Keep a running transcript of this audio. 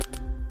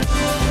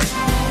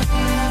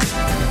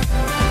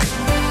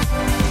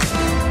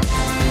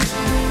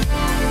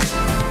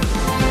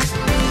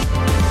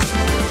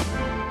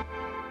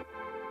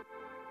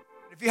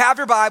have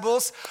your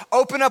Bibles,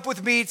 open up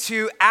with me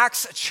to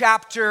Acts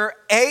chapter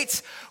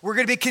 8. We're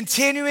going to be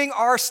continuing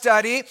our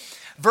study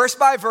verse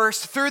by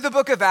verse through the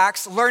book of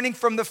Acts, learning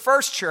from the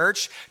first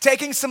church,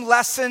 taking some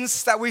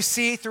lessons that we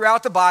see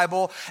throughout the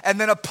Bible,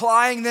 and then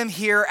applying them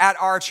here at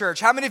our church.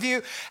 How many of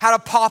you had a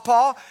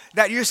pawpaw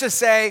that used to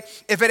say,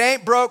 if it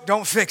ain't broke,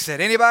 don't fix it?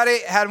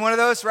 Anybody had one of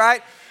those,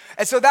 right?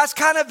 And so that's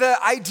kind of the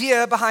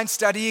idea behind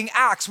studying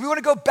Acts. We want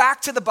to go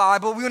back to the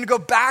Bible. We want to go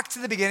back to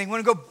the beginning. We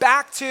want to go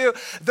back to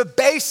the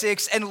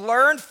basics and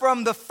learn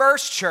from the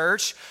first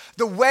church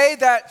the way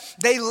that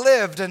they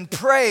lived and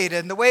prayed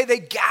and the way they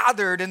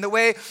gathered and the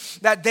way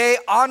that they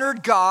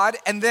honored God,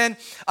 and then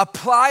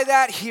apply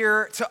that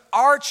here to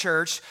our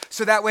church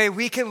so that way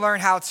we can learn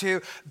how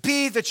to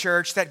be the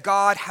church that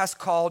God has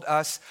called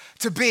us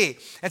to be.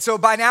 And so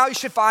by now you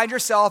should find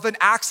yourself in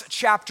Acts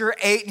chapter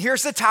 8. And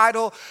here's the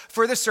title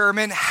for the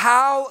sermon: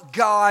 How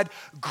God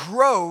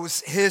Grows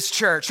His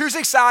Church. Who's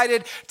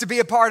excited to be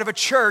a part of a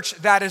church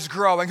that is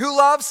growing? Who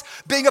loves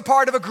being a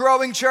part of a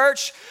growing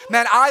church?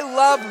 Man, I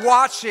love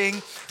watching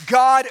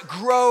God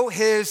grow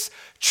His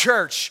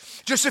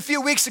church. Just a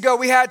few weeks ago,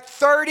 we had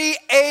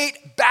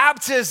 38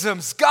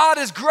 baptisms. God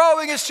is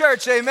growing His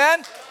church,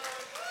 amen?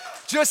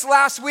 Just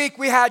last week,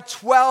 we had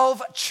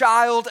 12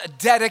 child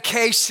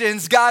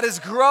dedications. God is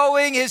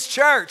growing His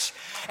church.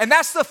 And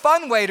that's the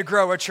fun way to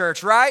grow a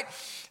church, right?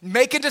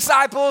 Making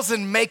disciples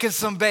and making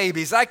some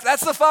babies.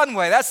 That's the fun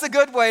way. That's the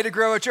good way to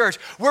grow a church.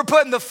 We're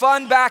putting the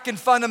fun back in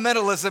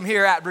fundamentalism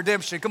here at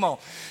Redemption. Come on.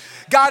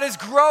 God is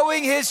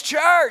growing His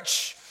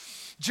church.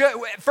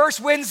 First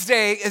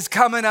Wednesday is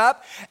coming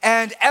up,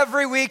 and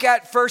every week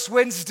at First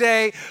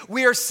Wednesday,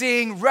 we are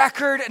seeing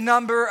record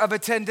number of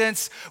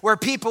attendance where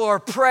people are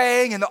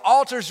praying and the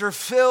altars are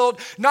filled,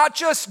 not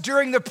just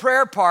during the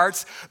prayer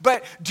parts,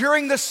 but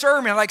during the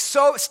sermon.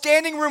 So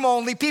standing room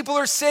only, people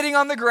are sitting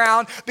on the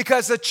ground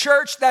because the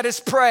church that is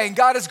praying,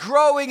 God is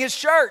growing His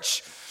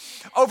church.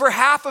 Over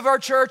half of our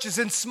church is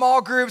in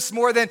small groups.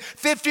 More than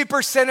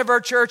 50% of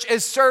our church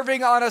is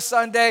serving on a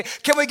Sunday.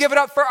 Can we give it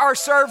up for our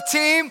serve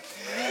team?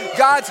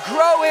 God's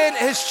growing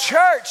His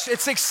church.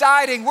 It's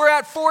exciting. We're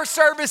at 4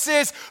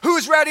 services.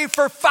 Who's ready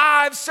for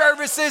 5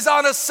 services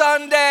on a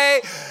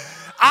Sunday?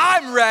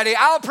 I'm ready.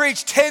 I'll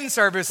preach 10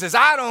 services.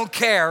 I don't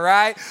care,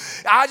 right?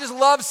 I just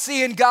love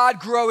seeing God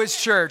grow His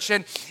church.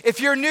 And if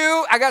you're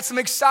new, I got some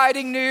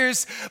exciting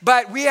news,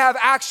 but we have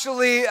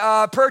actually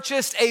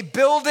purchased a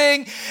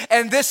building,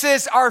 and this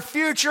is our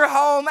future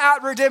home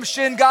at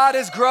Redemption. God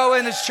is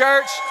growing His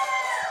church.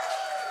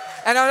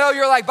 And I know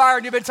you're like,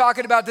 Byron, you've been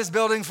talking about this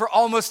building for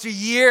almost a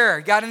year.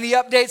 Got any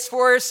updates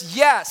for us?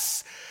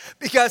 Yes,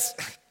 because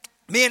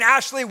me and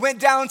Ashley went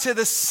down to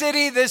the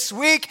city this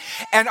week,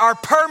 and our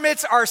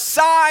permits are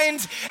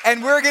signed,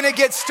 and we're gonna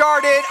get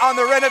started on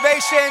the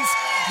renovations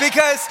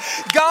because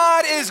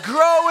God is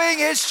growing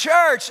His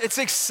church. It's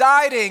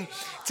exciting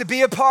to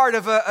be a part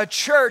of a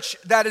church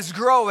that is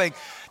growing,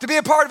 to be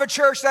a part of a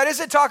church that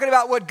isn't talking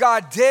about what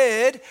God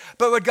did,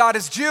 but what God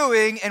is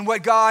doing and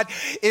what God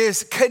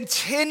is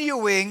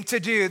continuing to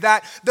do,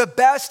 that the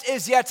best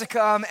is yet to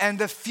come and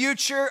the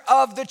future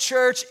of the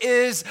church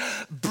is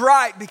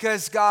bright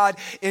because God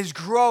is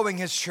growing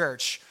His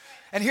church.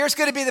 And here's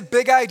going to be the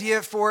big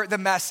idea for the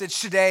message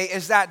today,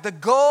 is that the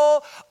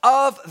goal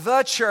of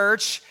the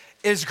church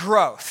is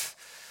growth.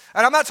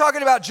 And I'm not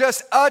talking about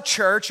just a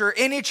church or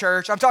any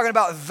church. I'm talking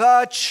about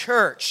the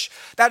church.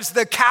 That's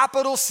the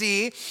capital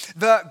C,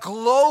 the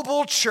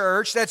global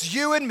church. That's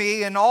you and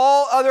me and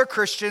all other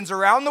Christians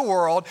around the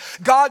world.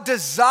 God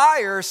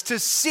desires to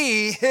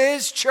see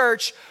His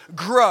church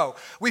grow.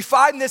 We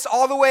find this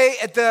all the way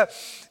at the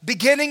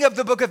beginning of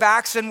the book of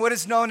Acts and what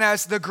is known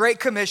as the Great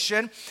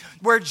Commission,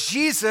 where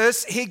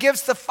Jesus, He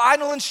gives the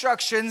final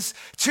instructions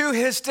to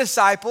His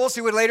disciples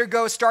who would later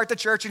go start the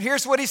church. And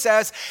here's what He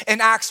says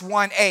in Acts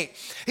 1:8.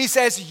 He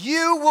says,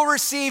 "You will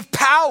receive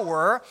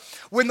power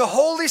when the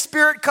Holy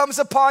Spirit comes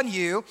upon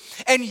you,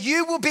 and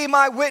you will be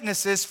my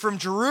witnesses from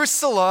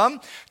Jerusalem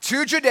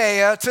to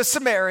Judea to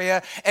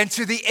Samaria and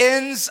to the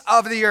ends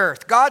of the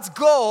earth." God's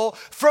goal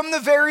from the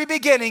very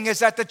beginning is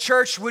that the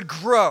church would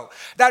grow,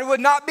 that it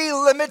would not be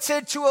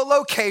limited to a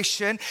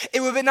location, it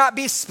would not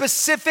be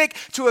specific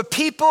to a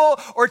people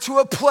or to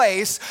a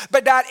place,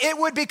 but that it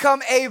would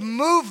become a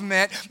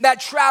movement that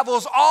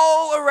travels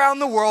all around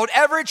the world,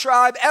 every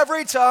tribe,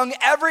 every tongue,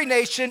 every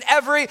nation,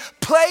 every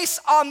place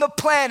on the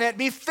planet,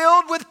 be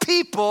filled with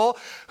people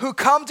who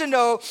come to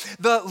know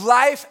the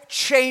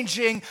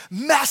life-changing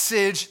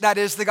message that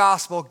is the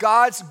gospel.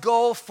 God's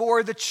goal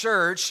for the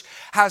church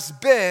has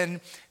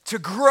been to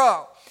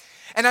grow.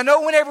 And I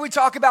know whenever we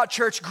talk about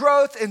church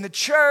growth in the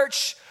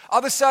church, all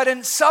of a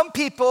sudden, some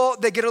people,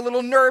 they get a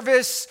little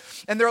nervous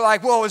and they're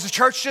like, whoa, does the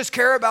church just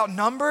care about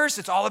numbers?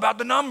 It's all about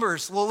the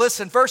numbers. Well,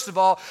 listen, first of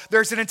all,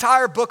 there's an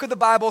entire book of the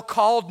Bible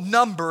called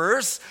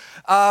Numbers.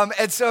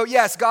 And so,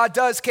 yes, God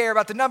does care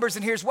about the numbers,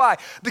 and here's why.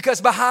 Because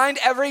behind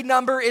every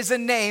number is a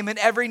name, and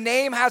every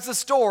name has a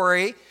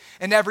story,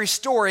 and every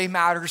story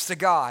matters to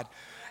God.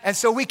 And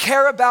so we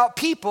care about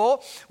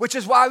people, which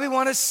is why we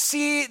want to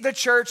see the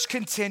church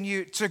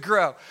continue to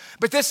grow.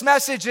 But this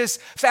message is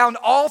found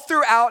all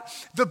throughout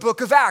the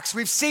book of Acts.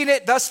 We've seen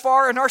it thus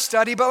far in our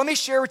study, but let me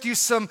share with you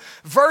some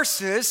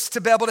verses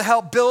to be able to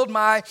help build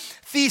my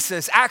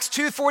thesis. Acts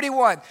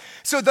 2:41.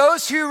 So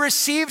those who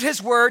received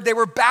his word, they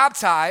were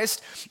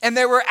baptized, and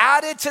there were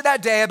added to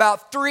that day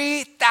about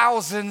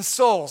 3,000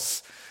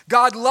 souls.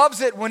 God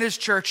loves it when his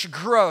church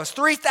grows.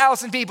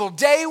 3,000 people.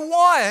 Day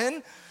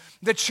one,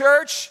 the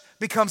church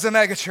becomes a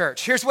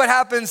megachurch. Here's what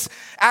happens,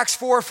 Acts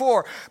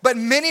 4:4. But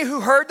many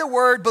who heard the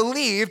word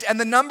believed, and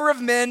the number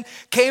of men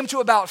came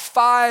to about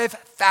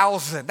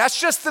 5,000. That's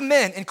just the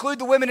men. Include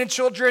the women and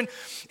children.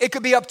 It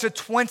could be up to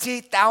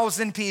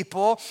 20,000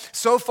 people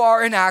so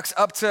far in Acts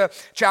up to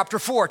chapter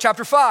 4.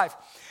 Chapter 5.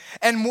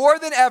 And more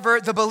than ever,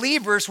 the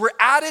believers were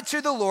added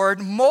to the Lord,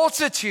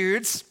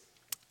 multitudes,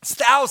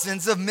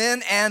 thousands of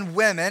men and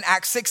women.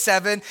 Acts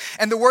 6:7.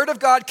 And the word of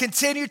God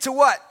continued to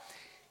what?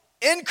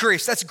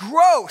 Increase. That's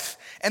growth.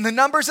 And the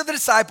numbers of the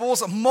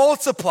disciples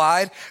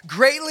multiplied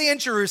greatly in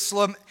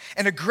Jerusalem,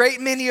 and a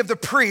great many of the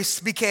priests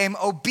became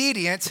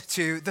obedient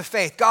to the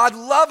faith. God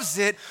loves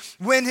it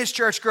when his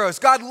church grows.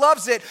 God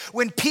loves it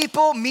when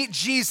people meet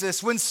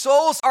Jesus, when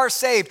souls are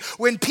saved,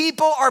 when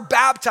people are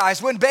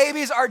baptized, when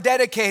babies are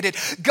dedicated.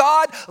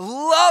 God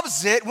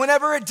loves it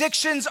whenever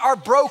addictions are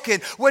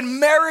broken, when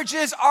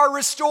marriages are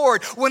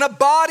restored, when a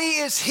body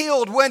is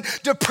healed, when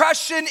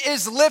depression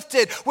is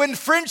lifted, when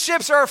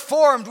friendships are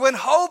formed, when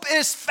hope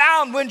is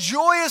found, when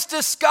joy is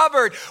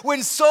discovered,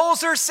 when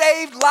souls are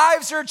saved,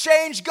 lives are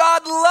changed.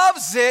 God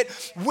loves it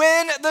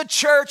when the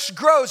church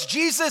grows.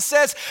 Jesus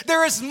says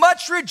there is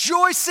much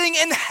rejoicing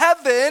in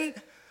heaven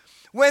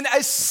when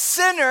a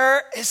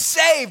sinner is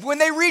saved, when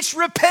they reach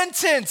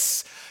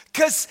repentance,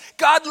 because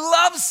God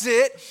loves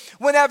it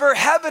whenever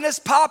heaven is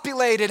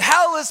populated,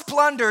 hell is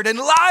plundered, and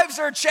lives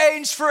are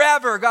changed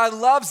forever. God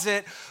loves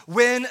it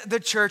when the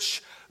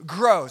church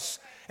grows.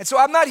 And so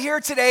I'm not here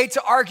today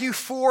to argue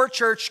for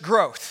church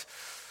growth.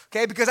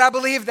 Okay, because I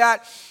believe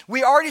that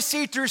we already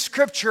see through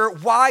scripture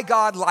why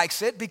God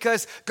likes it,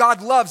 because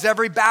God loves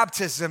every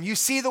baptism. You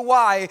see the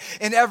why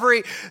in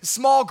every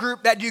small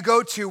group that you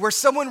go to, where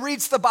someone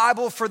reads the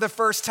Bible for the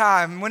first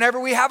time, whenever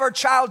we have our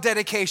child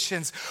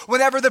dedications,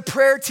 whenever the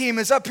prayer team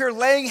is up here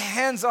laying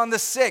hands on the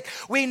sick.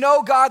 We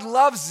know God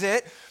loves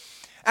it.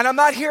 And I'm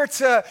not here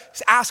to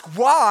ask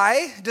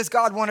why does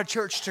God want a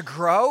church to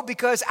grow,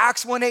 because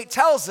Acts 1:8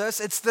 tells us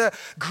it's the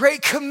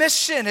Great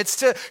Commission. It's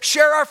to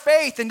share our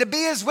faith and to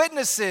be his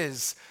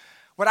witnesses.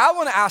 What I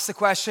want to ask the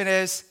question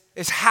is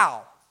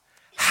how?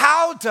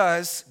 How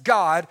does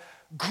God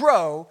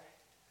grow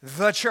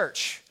the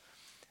church?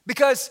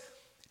 Because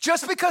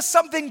just because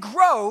something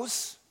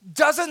grows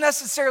doesn't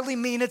necessarily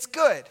mean it's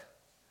good.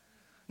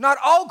 Not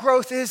all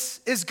growth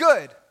is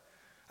good.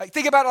 Like,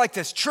 think about it like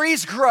this.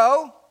 Trees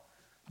grow,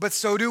 but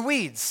so do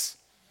weeds,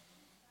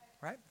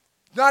 right?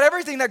 Not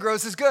everything that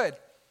grows is good.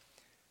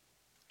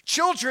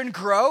 Children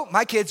grow,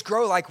 my kids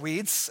grow like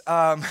weeds,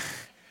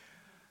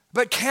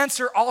 but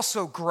cancer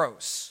also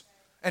grows,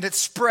 and it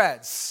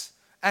spreads,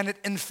 and it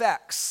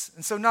infects.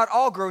 And so not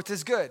all growth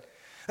is good.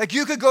 Like,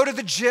 you could go to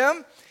the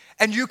gym,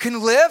 and you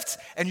can lift,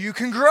 and you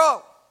can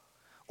grow.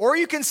 Or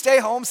you can stay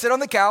home, sit on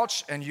the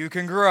couch, and you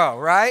can grow,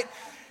 right?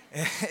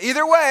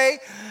 Either way,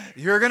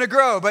 you're gonna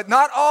grow, but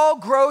not all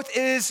growth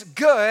is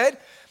good.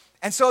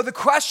 And so the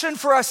question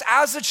for us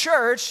as a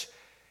church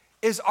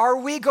is, are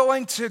we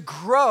going to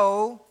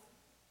grow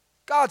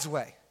God's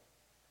way?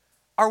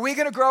 Are we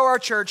going to grow our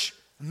church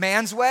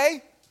man's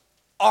way,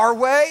 our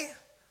way,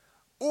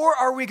 or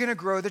are we going to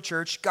grow the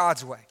church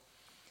God's way?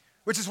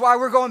 Which is why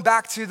we're going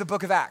back to the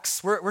book of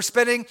Acts. We're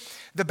spending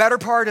the better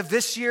part of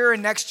this year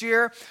and next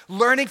year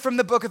learning from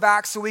the book of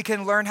Acts so we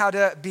can learn how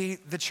to be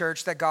the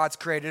church that God's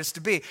created us to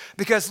be.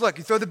 Because look,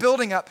 you throw the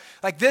building up,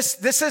 like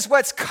this is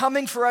what's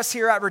coming for us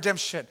here at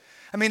Redemption.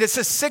 I mean, it's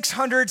a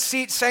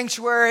 600-seat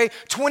sanctuary,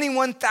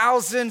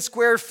 21,000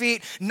 square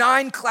feet,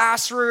 9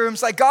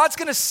 classrooms. Like, God's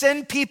going to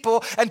send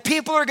people, and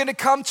people are going to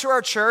come to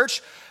our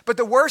church. But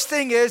the worst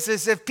thing is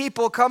if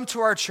people come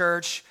to our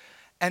church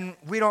and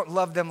we don't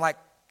love them like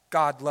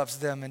God loves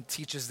them and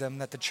teaches them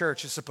that the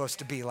church is supposed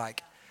to be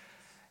like.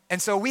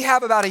 And so we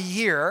have about a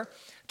year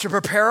to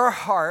prepare our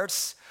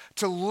hearts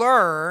to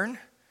learn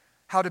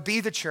how to be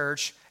the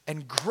church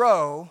and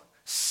grow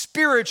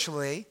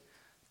spiritually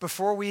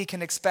before we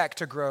can expect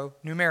to grow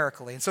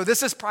numerically. And so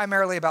this is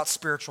primarily about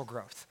spiritual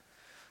growth,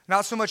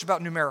 not so much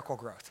about numerical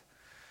growth.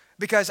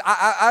 Because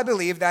I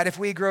believe that if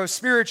we grow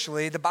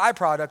spiritually, the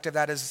byproduct of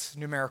that is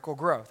numerical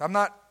growth. I'm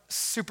not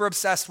super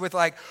obsessed with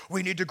like,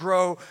 we need to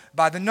grow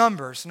by the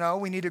numbers. No,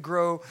 we need to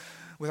grow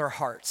with our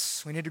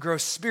hearts. We need to grow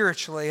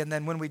spiritually, and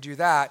then when we do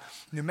that,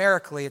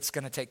 numerically, it's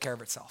going to take care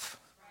of itself.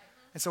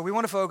 And so we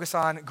want to focus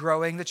on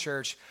growing the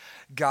church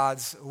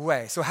God's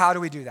way. So how do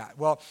we do that?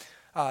 Well,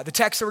 The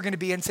text that we're going to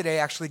be in today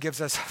actually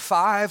gives us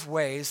 5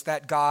 ways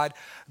that God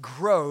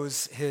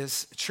grows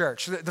his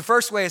church. The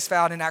first way is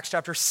found in Acts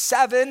chapter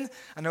 7.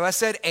 I know I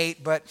said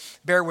 8, but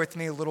bear with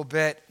me a little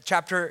bit.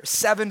 Chapter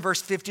 7,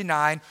 verse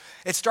 59.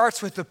 It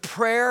starts with the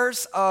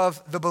prayers of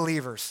the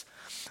believers.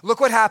 Look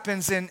what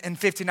happens in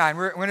 59.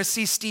 We're going to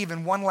see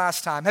Stephen one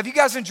last time. Have you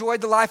guys enjoyed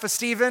the life of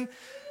Stephen?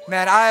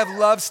 Man, I have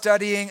loved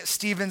studying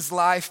Stephen's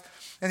life.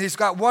 And he's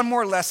got one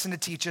more lesson to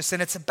teach us,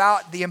 and it's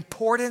about the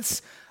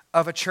importance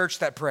of a church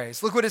that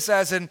prays. Look what it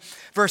says in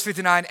verse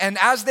 59. And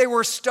as they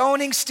were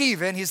stoning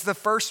Stephen, he's the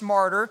first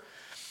martyr,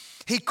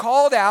 he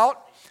called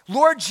out,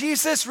 "Lord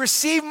Jesus,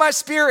 receive my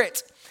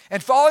spirit."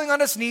 And falling on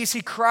his knees,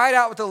 he cried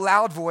out with a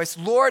loud voice,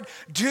 "Lord,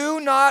 do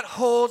not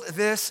hold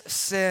this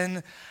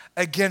sin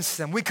against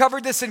them." We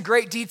covered this in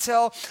great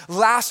detail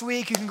last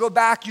week. You can go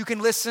back, you can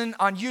listen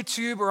on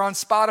YouTube or on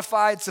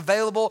Spotify. It's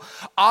available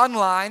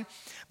online.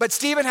 But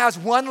Stephen has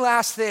one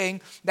last thing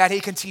that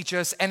he can teach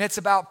us, and it's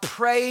about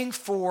praying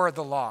for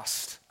the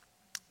lost.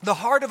 The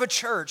heart of a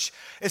church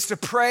is to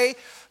pray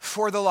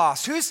for the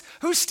lost. Who's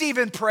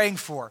Stephen praying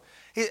for?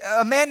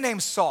 A man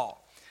named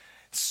Saul.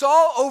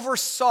 Saul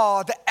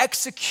oversaw the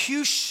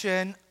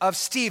execution of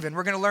Stephen.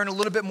 We're going to learn a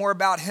little bit more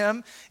about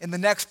him in the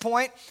next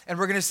point, and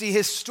we're going to see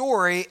his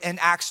story in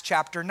Acts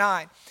chapter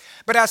 9.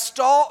 But as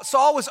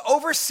Saul was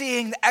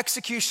overseeing the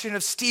execution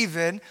of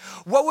Stephen,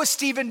 what was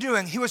Stephen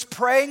doing? He was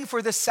praying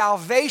for the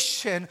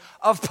salvation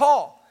of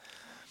Paul.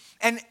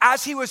 And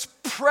as he was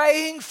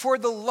praying for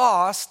the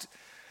lost,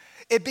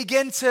 it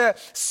began to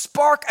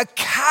spark a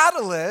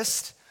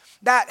catalyst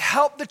that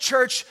helped the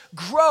church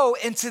grow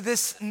into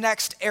this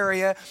next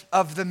area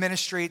of the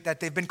ministry that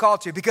they've been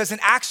called to. Because in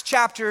Acts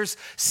chapters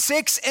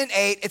 6 and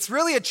 8, it's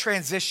really a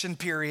transition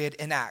period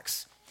in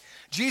Acts.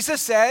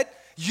 Jesus said,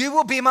 "You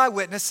will be my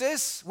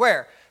witnesses,"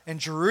 where? In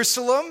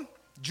Jerusalem,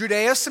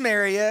 Judea,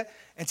 Samaria,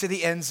 and to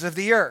the ends of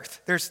the earth.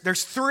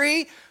 There's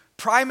 3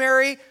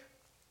 primary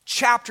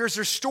chapters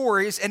or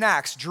stories in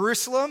Acts: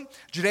 Jerusalem,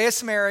 Judea,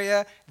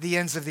 Samaria, the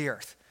ends of the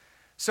earth.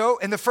 So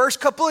in the first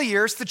couple of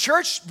years, the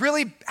church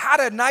really had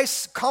a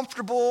nice,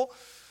 comfortable,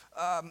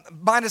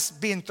 minus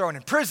being thrown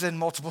in prison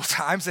multiple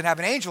times and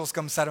having angels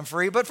come set them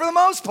free. But for the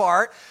most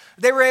part,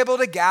 they were able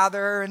to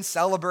gather and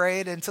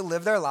celebrate and to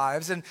live their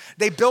lives. And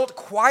they built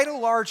quite a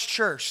large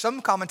church.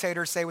 Some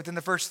commentators say within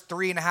the first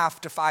 3.5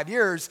 to 5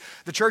 years,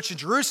 the church in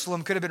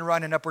Jerusalem could have been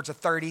running upwards of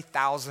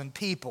 30,000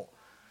 people.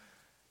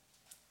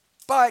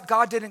 But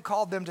God didn't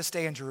call them to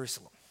stay in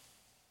Jerusalem.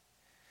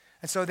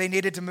 And so they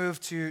needed to move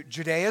to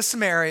Judea,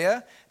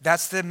 Samaria.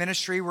 That's the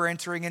ministry we're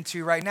entering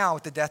into right now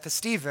with the death of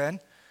Stephen.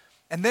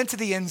 And then to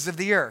the ends of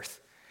the earth.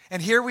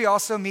 And here we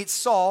also meet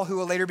Saul, who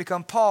will later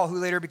become Paul, who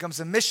later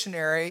becomes a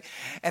missionary.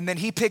 And then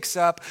he picks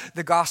up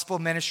the gospel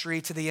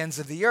ministry to the ends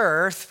of the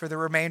earth for the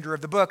remainder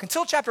of the book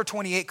until chapter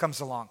 28 comes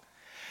along.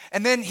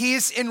 And then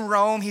he's in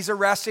Rome, he's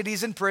arrested,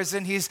 he's in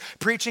prison, he's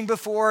preaching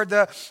before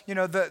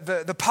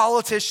the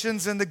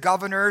politicians and the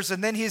governors,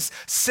 and then he's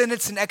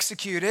sentenced and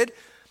executed.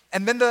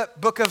 And then the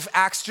book of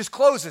Acts just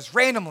closes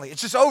randomly.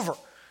 It's just over.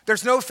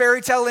 There's no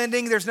fairy tale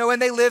ending. There's no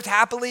and they lived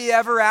happily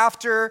ever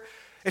after.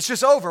 It's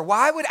just over.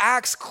 Why would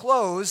Acts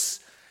close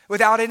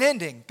without an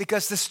ending?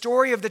 Because the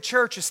story of the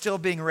church is still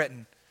being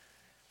written.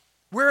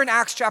 We're in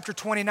Acts chapter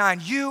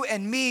 29. You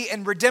and me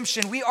and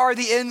redemption, we are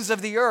the ends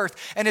of the earth.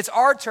 And it's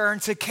our turn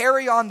to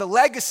carry on the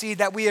legacy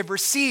that we have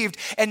received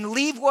and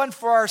leave one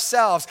for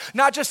ourselves.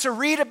 Not just to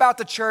read about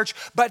the church,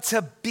 but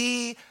to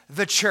be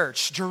the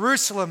church.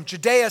 Jerusalem,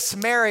 Judea,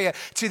 Samaria,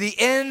 to the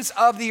ends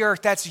of the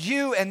earth. That's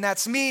you and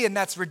that's me and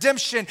that's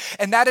redemption.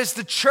 And that is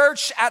the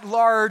church at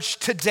large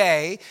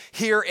today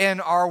here in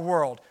our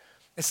world.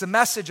 It's the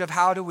message of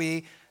how do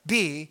we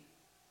be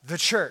the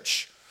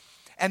church.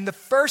 And the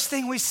first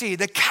thing we see,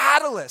 the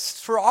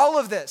catalyst for all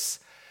of this,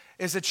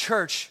 is a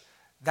church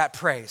that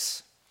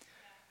prays.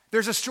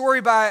 There's a story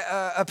by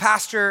a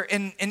pastor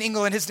in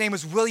England. His name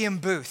was William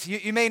Booth.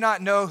 You may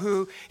not know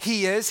who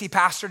he is. He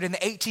pastored in the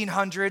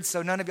 1800s,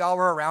 so none of y'all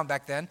were around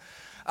back then.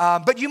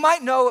 But you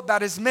might know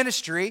about his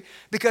ministry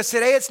because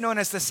today it's known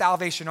as the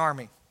Salvation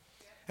Army.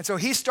 And so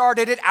he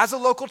started it as a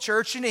local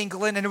church in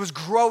England, and it was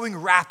growing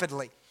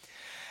rapidly.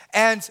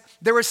 And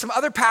there were some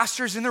other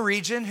pastors in the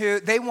region who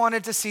they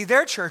wanted to see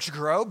their church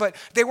grow, but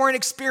they weren't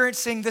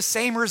experiencing the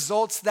same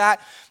results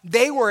that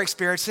they were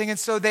experiencing. And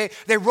so they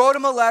wrote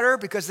him a letter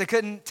because they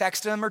couldn't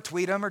text him or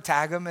tweet him or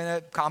tag him in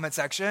a comment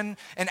section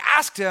and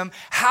asked him,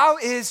 "How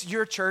is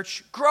your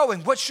church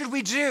growing? What should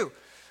we do?"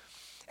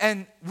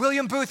 And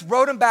William Booth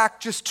wrote him back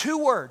just 2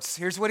 words.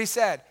 Here's what he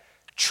said: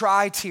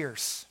 "Try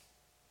tears."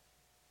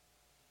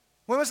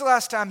 When was the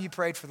last time you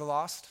prayed for the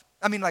lost?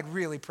 I mean, like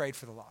really prayed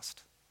for the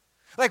lost.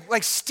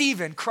 Like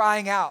Stephen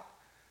crying out,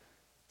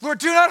 "Lord,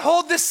 do not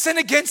hold this sin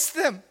against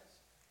them."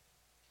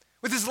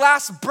 With his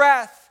last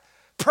breath,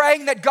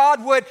 praying that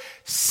God would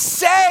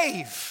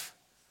save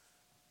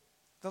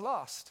the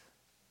lost.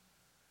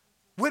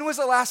 When was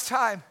the last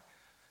time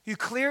You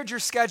cleared your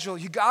schedule.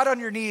 You got on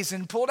your knees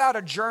and pulled out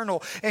a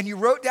journal and you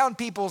wrote down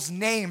people's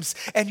names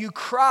and you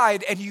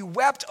cried and you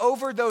wept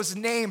over those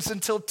names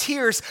until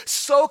tears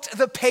soaked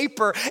the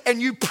paper,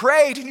 and you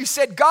prayed and you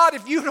said, God,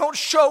 if you don't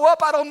show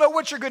up, I don't know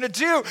what you're going to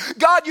do.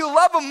 God, you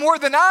love them more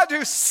than I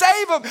do.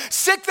 Save them.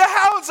 Sick the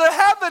hounds of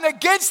heaven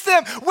against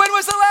them. When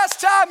was the last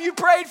time you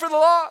prayed for the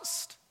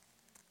lost?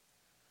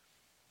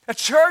 A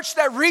church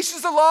that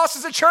reaches the lost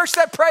is a church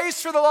that prays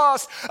for the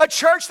lost. A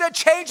church that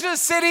changes a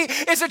city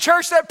is a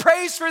church that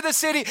prays for the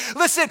city.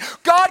 Listen,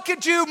 God can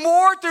do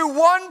more through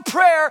one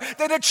prayer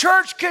than a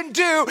church can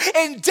do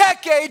in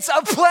decades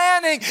of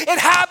planning. It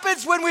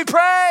happens when we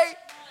pray.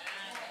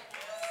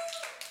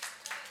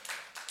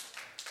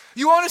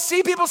 You want to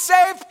see people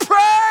saved?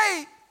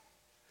 Pray.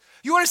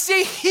 You want to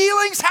see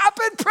healings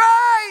happen?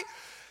 Pray.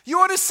 You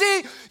want to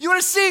see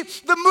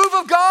the move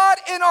of God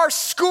in our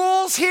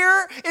schools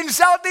here in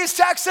Southeast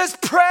Texas?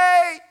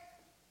 Pray.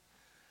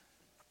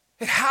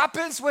 It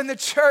happens when the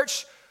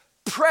church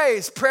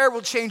prays. Prayer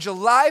will change a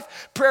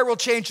life. Prayer will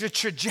change the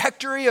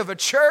trajectory of a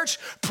church.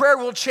 Prayer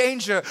will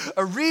change a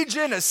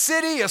region, a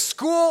city, a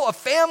school, a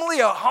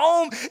family, a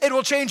home. It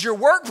will change your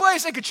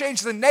workplace. It could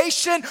change the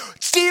nation.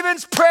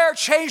 Stephen's prayer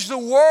changed the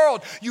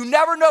world. You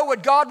never know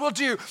what God will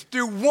do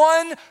through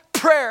one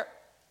prayer.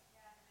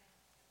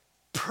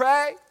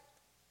 Pray.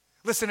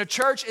 Listen, a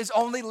church is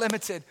only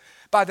limited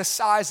by the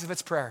size of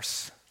its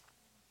prayers.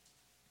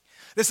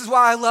 This is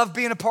why I love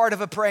being a part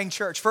of a praying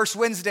church. First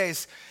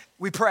Wednesdays,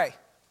 we pray.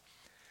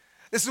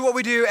 This is what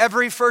we do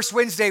every first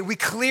Wednesday. We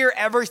clear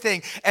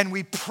everything and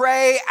we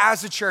pray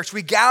as a church.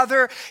 We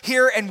gather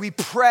here and we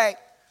pray.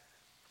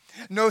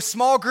 No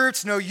small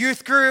groups, no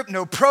youth group,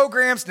 no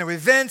programs, no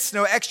events,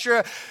 no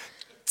extra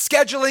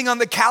scheduling on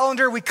the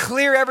calendar. We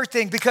clear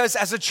everything because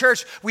as a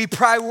church, we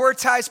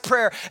prioritize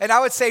prayer. And I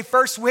would say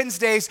First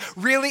Wednesdays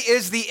really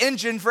is the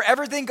engine for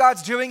everything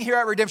God's doing here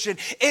at Redemption.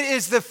 It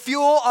is the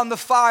fuel on the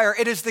fire.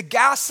 It is the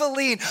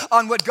gasoline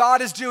on what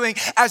God is doing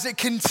as it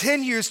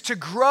continues to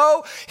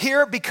grow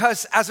here,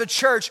 because as a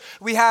church,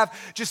 we have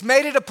just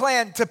made it a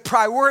plan to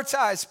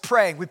prioritize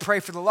praying. We pray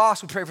for the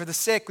lost. We pray for the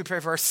sick. We pray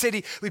for our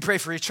city. We pray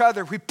for each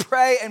other. We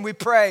pray and we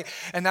pray.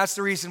 And that's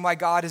the reason why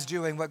God is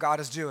doing what God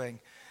is doing,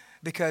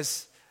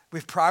 because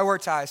we've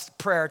prioritized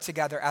prayer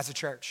together as a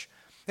church.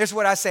 Here's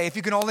what I say. If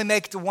you can only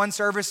make it to one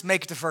service,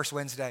 make it to First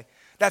Wednesday.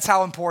 That's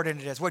how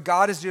important it is. What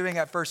God is doing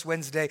at First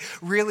Wednesday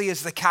really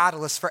is the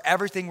catalyst for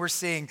everything we're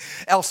seeing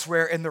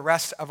elsewhere in the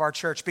rest of our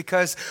church,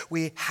 because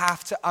we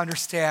have to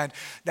understand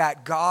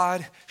that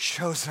God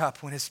shows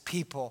up when his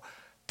people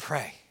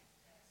pray.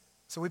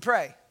 So we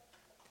pray.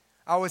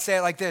 I would say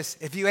it like this.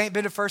 If you ain't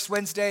been to First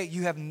Wednesday,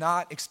 you have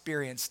not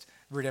experienced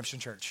Redemption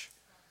Church.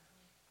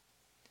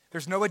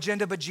 There's no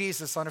agenda but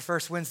Jesus on a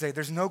First Wednesday.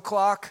 There's no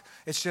clock.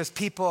 It's just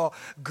people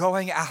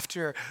going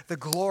after the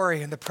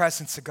glory and the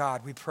presence of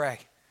God. We pray.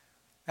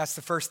 That's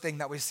the first thing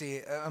that we see,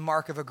 a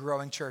mark of a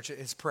growing church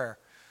is prayer.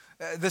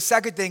 The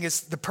second thing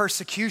is the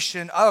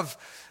persecution of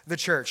the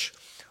church.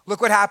 Look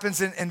what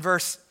happens in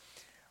verse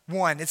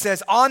 1. It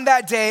says, on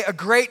that day, a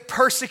great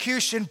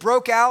persecution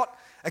broke out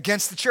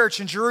against the church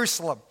in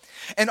Jerusalem.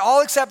 And all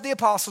except the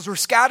apostles were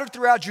scattered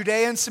throughout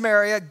Judea and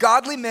Samaria.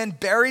 Godly men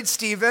buried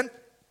Stephen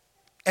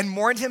and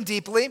mourned him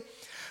deeply.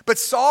 But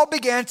Saul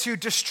began to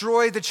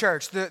destroy the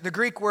church. The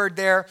Greek word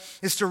there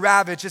is to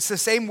ravage. It's the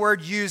same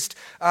word used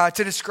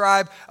to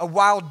describe a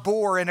wild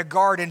boar in a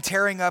garden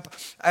tearing up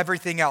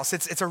everything else.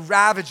 It's a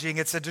ravaging,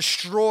 it's a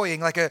destroying,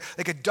 like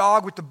a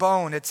dog with the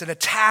bone. It's an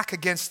attack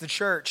against the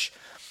church.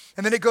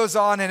 And then it goes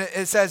on and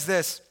it says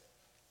this.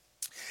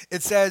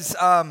 It says,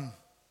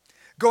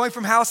 going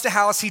from house to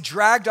house, he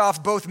dragged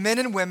off both men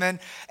and women,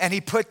 and he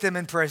put them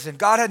in prison.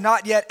 God had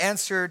not yet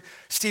answered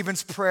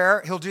Stephen's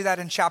prayer. He'll do that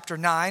in chapter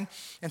 9.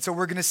 And so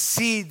we're going to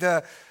see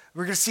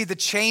the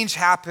change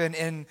happen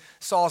in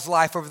Saul's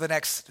life over the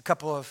next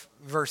couple of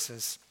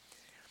verses.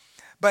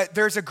 But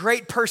there's a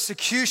great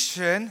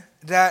persecution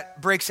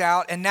that breaks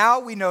out. And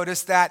now we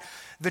notice that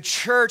the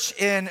church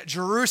in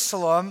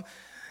Jerusalem,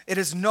 it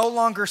is no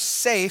longer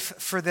safe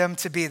for them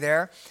to be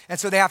there. And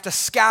so they have to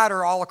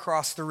scatter all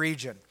across the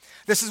region.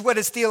 This is what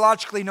is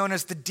theologically known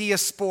as the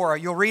diaspora.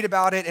 You'll read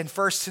about it in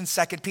 1st and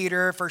 2nd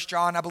Peter. 1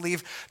 John, I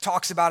believe,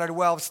 talks about it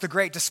well. It's the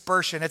great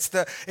dispersion. It's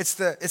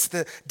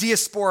the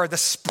diaspora, the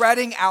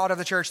spreading out of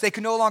the church. They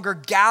can no longer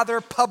gather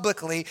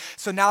publicly,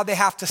 so now they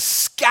have to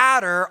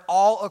scatter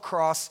all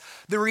across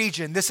the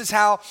region. This is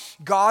how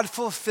God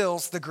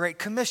fulfills the Great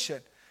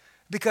Commission,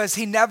 because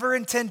he never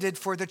intended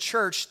for the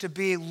church to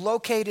be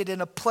located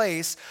in a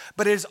place,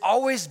 but it has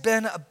always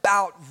been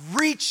about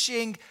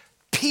reaching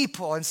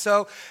people. And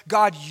so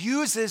God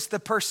uses the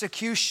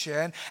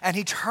persecution and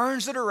he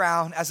turns it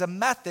around as a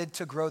method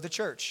to grow the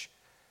church.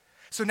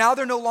 So now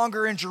they're no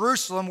longer in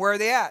Jerusalem. Where are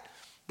they at?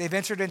 They've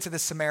entered into the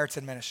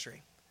Samaritan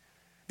ministry.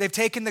 They've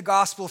taken the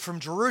gospel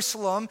from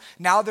Jerusalem.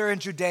 Now they're in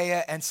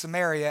Judea and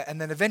Samaria, and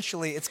then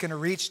eventually it's going to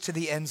reach to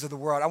the ends of the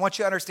world. I want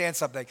you to understand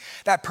something.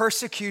 That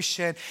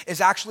persecution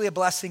is actually a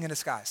blessing in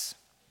disguise.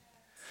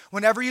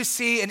 Whenever you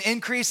see an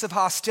increase of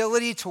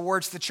hostility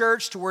towards the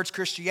church, towards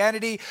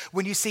Christianity,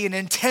 when you see an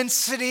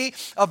intensity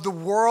of the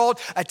world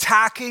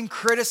attacking,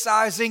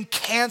 criticizing,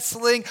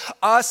 canceling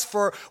us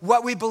for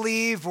what we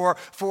believe or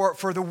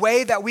for the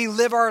way that we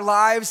live our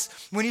lives,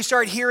 when you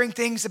start hearing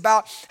things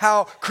about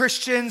how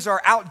Christians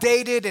are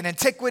outdated and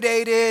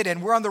antiquated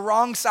and we're on the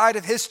wrong side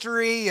of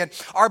history and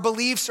our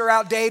beliefs are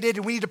outdated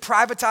and we need to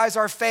privatize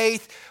our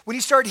faith, when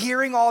you start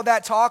hearing all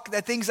that talk,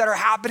 that things that are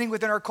happening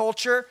within our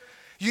culture,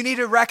 you need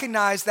to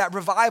recognize that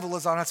revival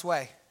is on its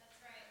way.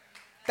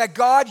 That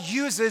God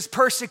uses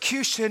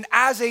persecution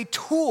as a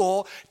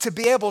tool to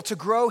be able to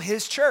grow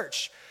his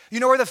church. You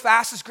know where the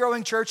fastest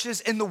growing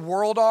churches in the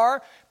world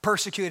are?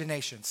 Persecuted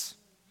nations.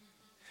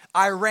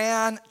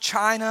 Iran,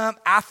 China,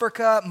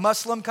 Africa,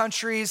 Muslim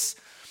countries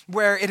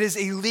where it is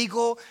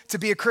illegal to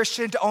be a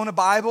Christian, to own a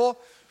Bible.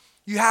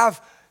 You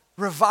have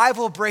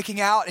revival breaking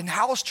out in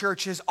house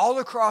churches all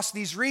across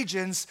these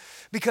regions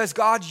because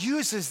God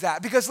uses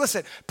that. Because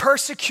listen,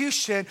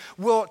 persecution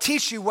will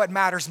teach you what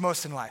matters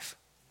most in life.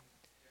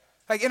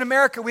 Like in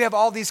America, we have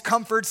all these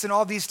comforts and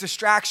all these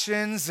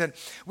distractions and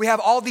we have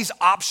all these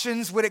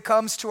options when it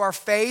comes to our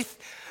faith.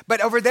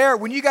 But over there,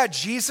 when you got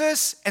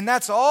Jesus and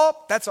that's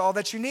all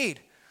that you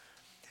need.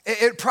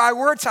 It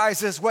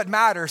prioritizes what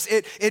matters.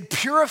 It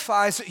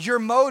purifies your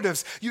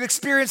motives. You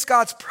experience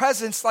God's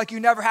presence like you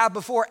never have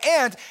before,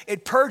 and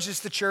it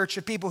purges the church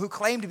of people who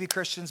claim to be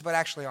Christians but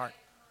actually aren't.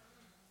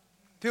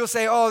 People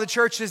say, oh, the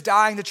church is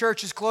dying, the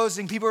church is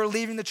closing, people are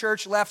leaving the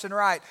church left and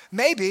right.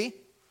 Maybe,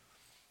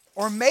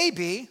 or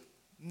maybe,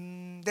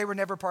 they were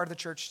never part of the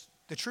church,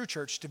 the true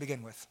church to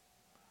begin with.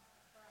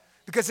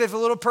 Because if a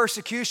little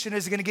persecution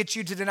is going to get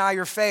you to deny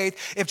your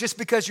faith, if just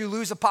because you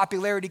lose a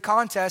popularity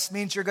contest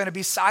means you're going to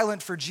be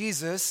silent for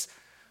Jesus,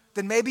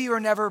 then maybe you were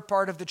never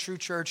part of the true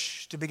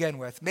church to begin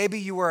with. Maybe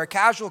you were a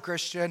casual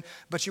Christian,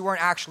 but you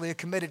weren't actually a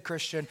committed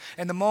Christian.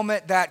 And the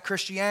moment that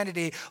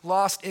Christianity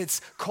lost its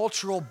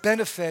cultural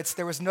benefits,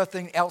 there was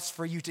nothing else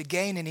for you to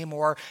gain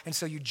anymore, and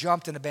so you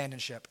jumped and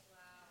abandoned ship.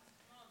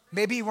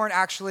 Maybe you weren't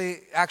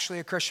actually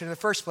a Christian in the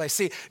first place.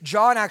 See,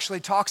 John actually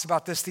talks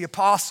about this, the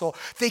apostle.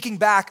 Thinking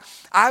back,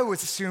 I would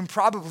assume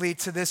probably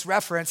to this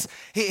reference,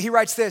 he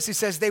writes this. He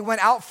says, they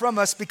went out from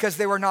us because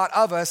they were not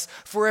of us.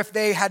 For if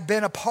they had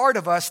been a part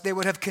of us, they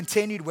would have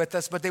continued with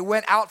us. But they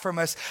went out from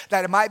us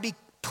that it might be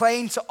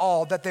plain to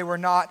all that they were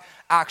not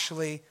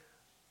actually,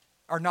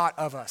 are not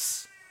of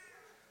us.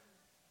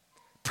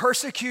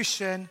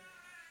 Persecution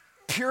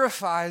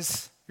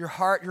purifies your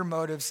heart, your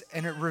motives,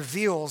 and it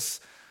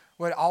reveals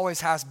what always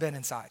has been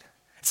inside.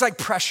 It's like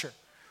pressure.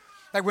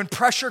 Like when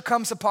pressure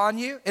comes upon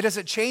you, it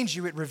doesn't change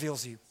you, it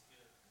reveals you.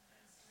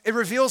 It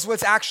reveals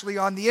what's actually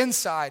on the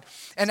inside.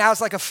 And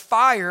as like a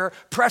fire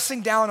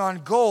pressing down on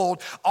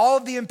gold, all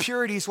of the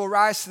impurities will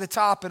rise to the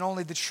top and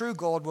only the true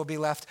gold will be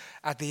left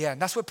at the end.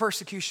 That's what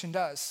persecution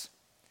does.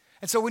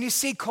 And so when you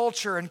see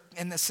culture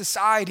and the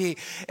society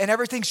and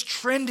everything's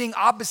trending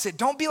opposite,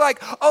 don't be like,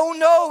 oh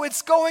no,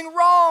 it's going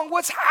wrong.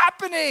 What's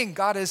happening?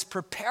 God is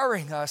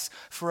preparing us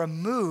for a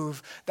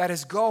move that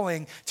is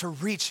going to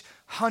reach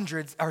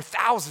hundreds or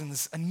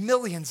thousands and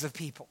millions of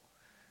people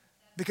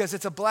because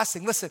it's a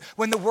blessing. Listen,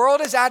 when the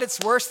world is at its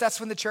worst, that's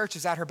when the church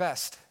is at her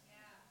best.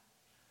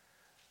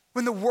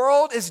 When the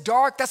world is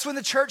dark, that's when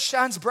the church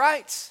shines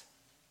bright.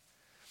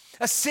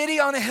 A city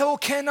on a hill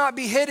cannot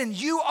be hidden.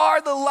 You are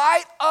the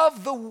light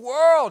of the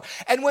world.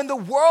 And when the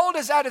world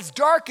is at its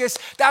darkest,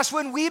 that's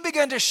when we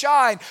begin to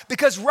shine.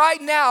 Because right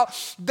now,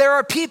 there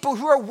are people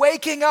who are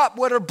waking up.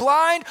 What are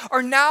blind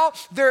are now,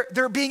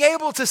 they're being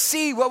able to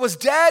see. What was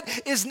dead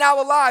is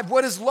now alive.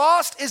 What is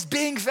lost is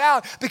being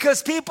found.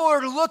 Because people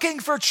are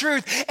looking for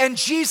truth. And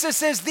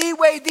Jesus is the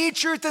way, the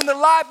truth, and the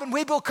life. And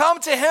we will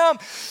come to him.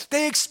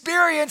 They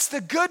experience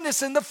the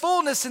goodness and the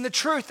fullness and the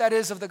truth that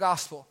is of the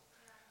gospel.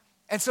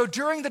 And so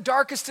during the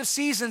darkest of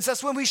seasons,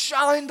 that's when we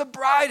shine the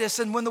brightest.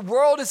 And when the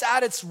world is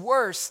at its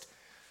worst,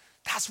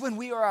 that's when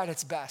we are at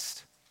its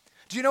best.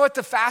 Do you know what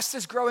the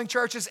fastest growing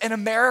churches in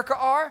America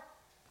are?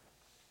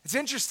 It's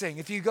interesting.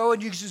 If you go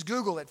and you just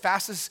Google it,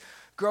 fastest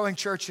growing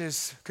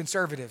churches,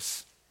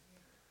 conservatives.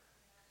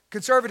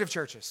 Conservative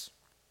churches.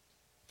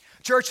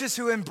 Churches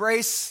who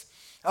embrace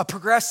a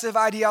progressive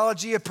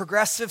ideology, a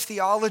progressive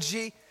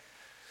theology,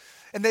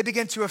 and they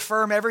begin to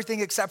affirm everything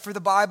except for the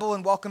Bible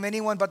and welcome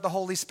anyone but the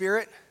Holy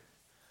Spirit.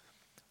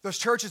 Those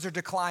churches are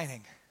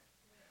declining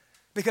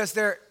because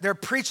they're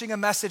preaching a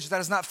message that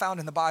is not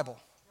found in the Bible.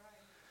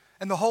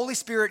 And the Holy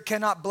Spirit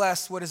cannot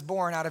bless what is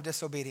born out of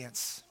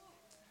disobedience.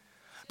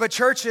 But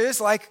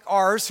churches like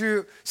ours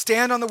who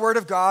stand on the Word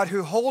of God,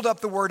 who hold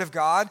up the Word of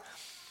God,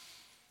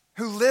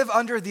 who live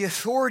under the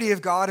authority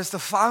of God as the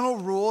final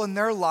rule in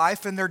their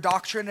life and their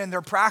doctrine and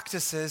their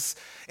practices,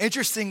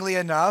 interestingly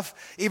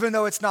enough, even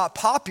though it's not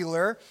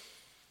popular,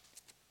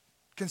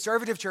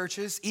 conservative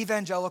churches,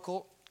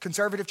 evangelical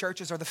conservative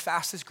churches are the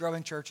fastest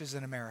growing churches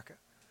in America.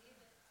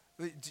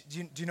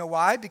 Do you know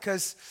why?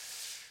 Because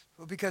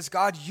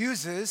God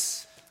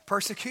uses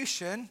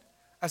persecution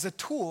as a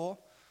tool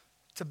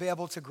to be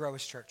able to grow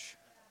his church.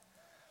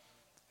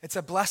 It's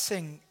a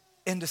blessing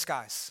in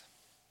disguise.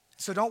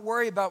 So don't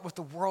worry about what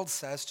the world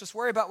says. Just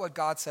worry about what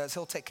God says.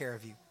 He'll take care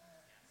of you.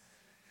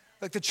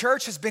 Look, the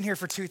church has been here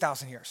for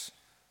 2,000 years.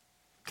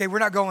 Okay, we're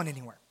not going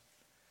anywhere.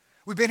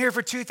 We've been here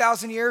for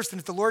 2,000 years, and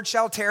if the Lord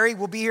shall tarry,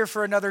 we'll be here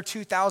for another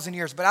 2,000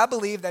 years. But I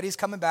believe that he's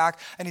coming back,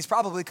 and he's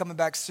probably coming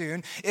back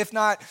soon. If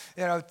not,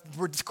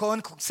 we're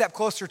one step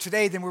closer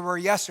today than we were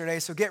yesterday,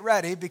 so get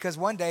ready, because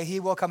one day he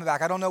will come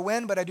back. I don't know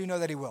when, but I do know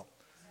that he will.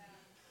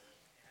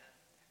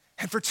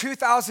 And for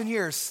 2,000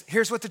 years,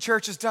 here's what the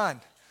church has done.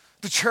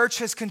 The church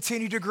has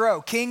continued to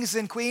grow. Kings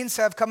and queens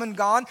have come and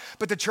gone,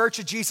 but the church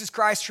of Jesus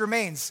Christ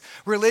remains.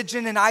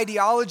 Religion and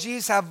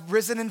ideologies have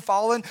risen and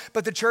fallen,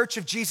 but the church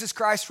of Jesus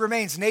Christ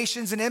remains.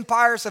 Nations and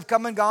empires have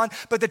come and gone,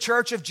 but the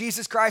church of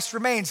Jesus Christ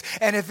remains.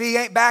 And if he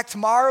ain't back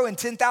tomorrow in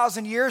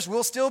 10,000 years,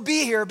 we'll still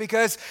be here,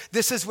 because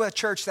this is what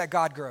church that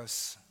God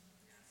grows.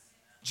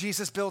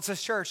 Jesus builds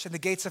his church, and the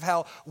gates of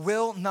hell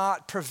will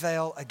not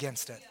prevail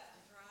against it.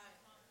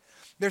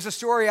 There's a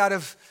story out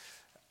of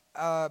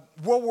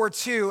World War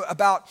II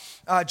about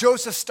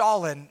Joseph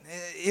Stalin.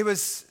 He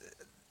was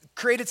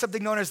created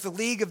something known as the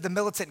League of the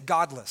Militant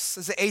Godless.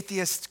 It's an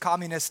atheist,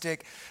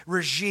 communistic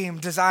regime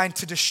designed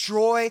to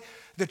destroy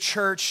the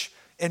church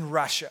in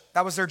Russia.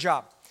 That was their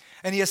job.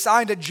 And he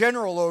assigned a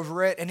general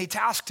over it, and he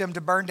tasked him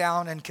to burn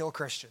down and kill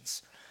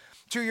Christians.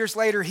 2 years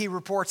later, he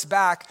reports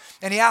back,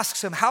 and he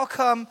asks him, how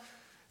come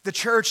the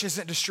church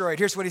isn't destroyed?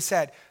 Here's what he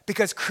said: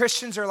 because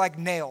Christians are like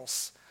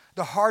nails.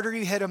 The harder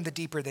you hit them, the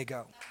deeper they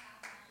go.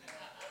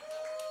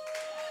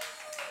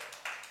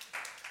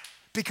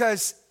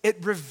 Because it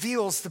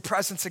reveals the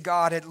presence of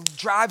God. It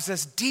drives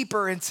us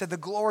deeper into the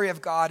glory of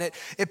God.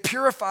 It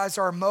purifies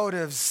our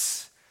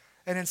motives.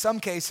 And in some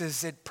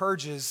cases, it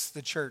purges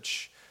the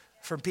church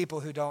from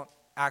people who don't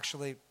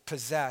actually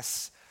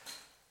possess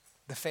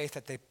the faith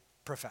that they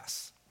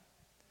profess.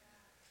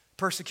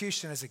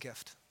 Persecution is a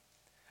gift.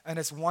 And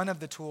it's one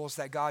of the tools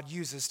that God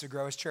uses to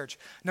grow his church.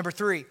 Number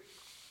 3,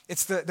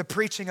 it's the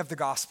preaching of the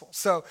gospel.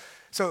 So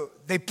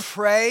they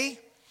pray,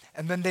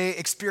 and then they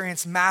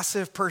experience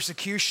massive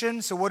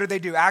persecution. So what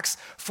do? Acts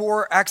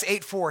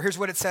 8:4. Here's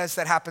what it says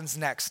that happens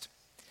next.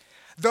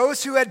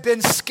 Those who had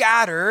been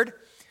scattered,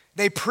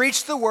 they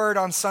preached the word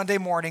on Sunday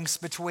mornings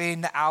between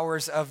the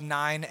hours of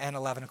 9 and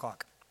 11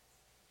 o'clock.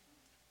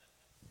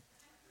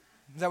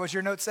 Is that what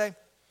your notes say?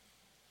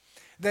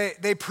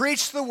 They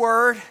preached the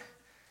word.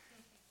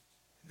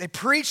 They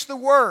preached the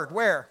word.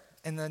 Where?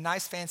 In the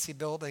nice fancy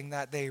building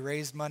that they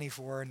raised money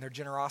for in their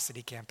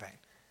generosity campaign.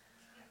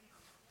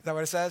 Is that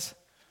what it says?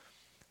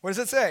 What does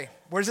it say?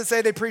 Where does it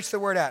say they preach the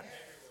word at? Everywhere.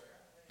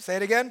 Say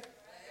it again.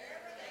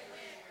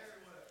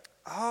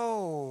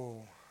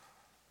 Oh.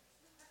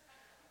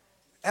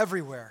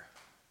 Everywhere.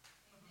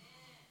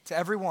 To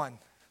everyone.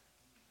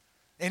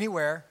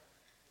 Anywhere.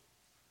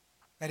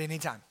 At any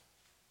time.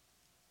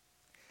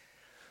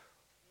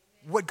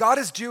 What God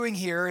is doing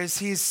here is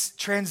he's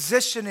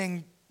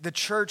transitioning the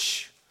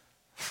church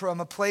from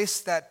a place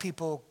that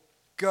people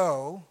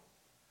go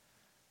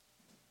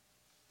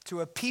to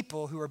a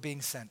people who are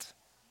being sent.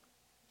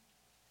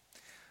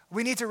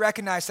 We need to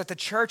recognize that the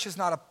church is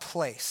not a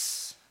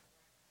place.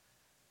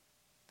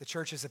 The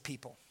church is a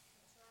people.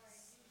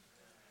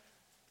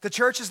 The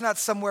church is not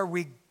somewhere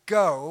we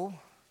go.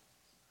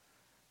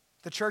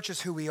 The church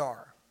is who we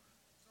are.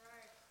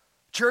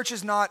 Church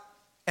is not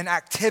an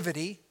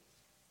activity.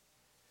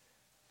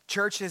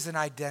 Church is an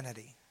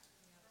identity.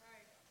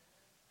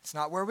 It's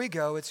not where we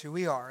go, it's who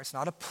we are. It's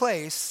not a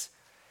place.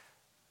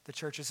 The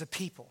church is a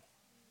people.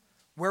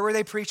 Where were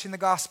they preaching the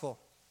gospel?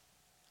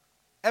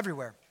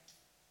 Everywhere.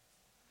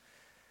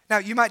 Now,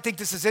 you might think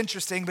this is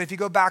interesting, but if you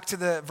go back to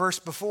the verse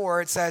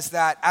before, it says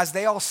that as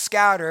they all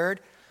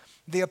scattered,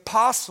 the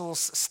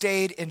apostles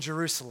stayed in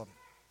Jerusalem.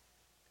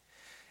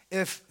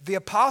 If the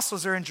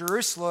apostles are in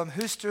Jerusalem,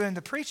 who's doing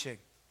the preaching?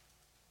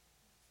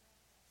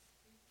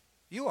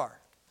 You are.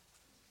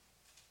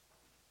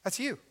 That's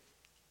you.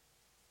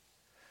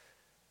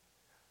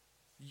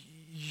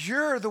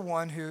 You're the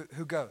one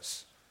who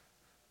goes.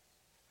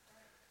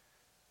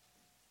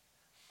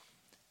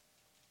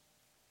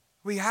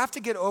 We have to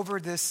get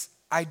over this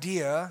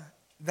idea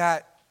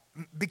that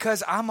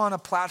because I'm on a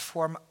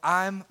platform,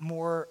 I'm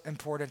more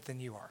important than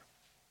you are.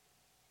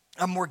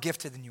 I'm more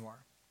gifted than you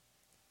are.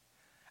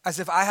 As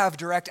if I have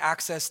direct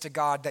access to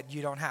God that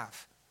you don't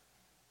have.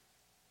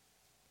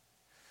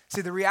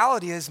 See, the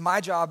reality is my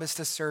job is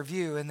to serve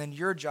you, and then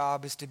your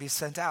job is to be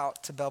sent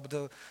out to be able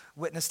to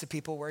witness to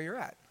people where you're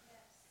at.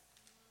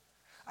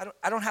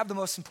 I don't have the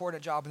most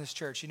important job in this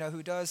church. You know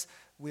who does?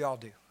 We all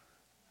do.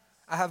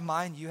 I have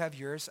mine, you have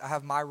yours. I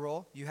have my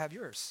role, you have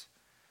yours.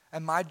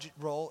 And my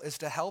role is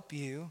to help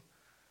you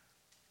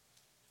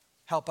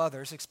help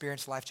others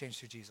experience life change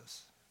through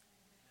Jesus.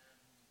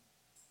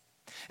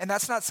 And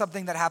that's not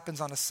something that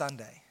happens on a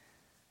Sunday.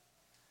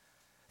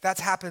 That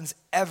happens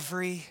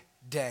every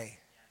day.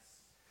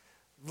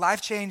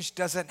 Life change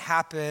doesn't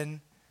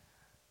happen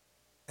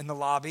in the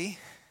lobby.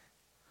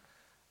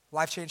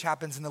 Life change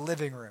happens in the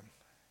living room.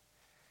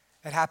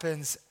 It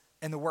happens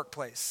in the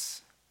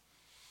workplace.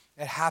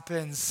 It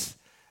happens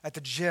at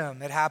the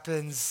gym. It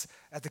happens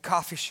at the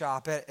coffee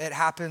shop. It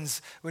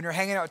happens when you're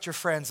hanging out with your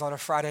friends on a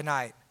Friday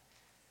night.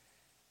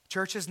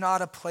 Church is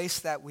not a place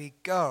that we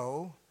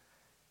go.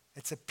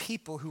 It's a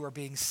people who are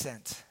being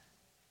sent.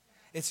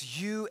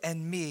 It's you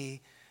and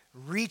me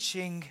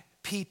reaching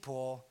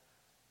people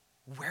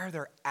where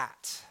they're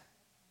at.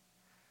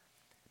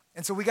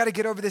 And so we got to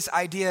get over this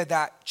idea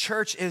that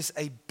church is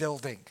a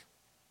building.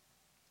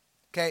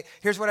 Okay,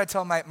 here's what I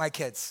tell my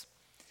kids.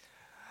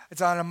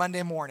 It's on a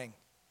Monday morning.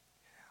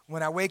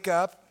 When I wake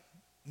up,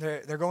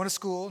 they're going to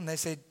school, and they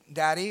say,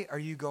 Daddy, are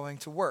you going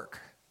to work?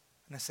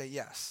 And I say,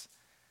 yes.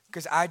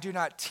 Because I do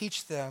not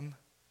teach them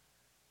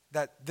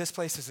that this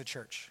place is a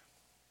church.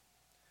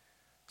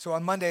 So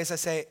on Mondays, I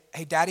say,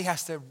 hey, Daddy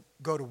has to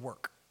go to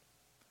work.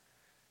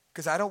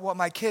 Because I don't want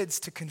my kids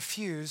to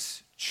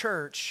confuse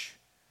church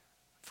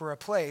for a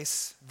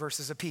place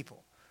versus a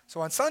people. So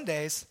on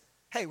Sundays,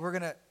 hey,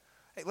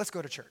 let's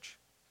go to church.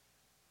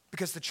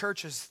 Because the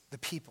church is the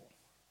people.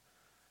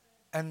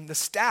 And the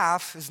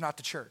staff is not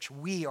the church.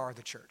 We are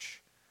the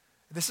church.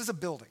 This is a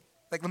building.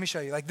 Let me show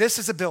you. This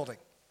is a building.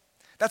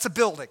 That's a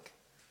building.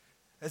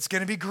 It's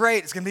going to be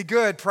great. It's going to be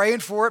good. Praying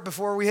for it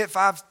before we hit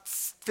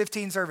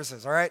 15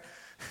 services, all right?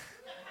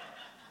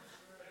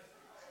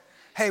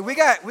 Hey, we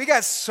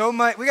got so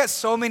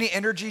many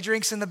energy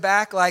drinks in the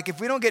back. If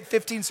we don't get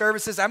 15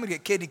 services, I'm going to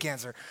get kidney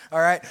cancer,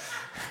 all right?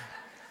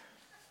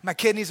 My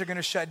kidneys are going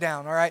to shut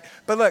down, all right?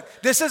 But look,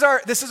 this is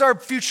our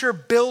future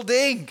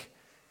building.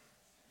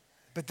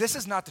 But this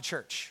is not the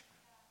church.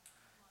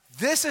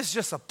 This is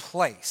just a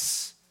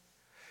place.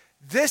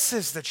 This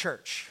is the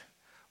church.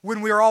 When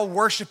we are all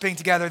worshiping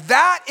together,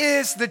 that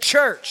is the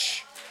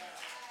church.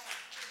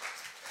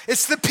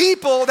 It's the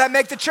people that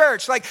make the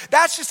church.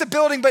 That's just a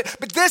building, but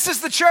this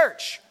is the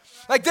church.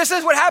 This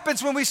is what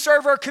happens when we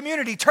serve our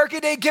community. Turkey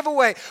Day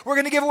giveaway. We're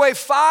going to give away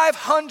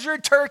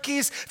 500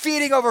 turkeys,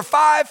 feeding over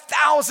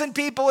 5,000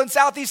 people in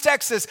Southeast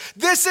Texas.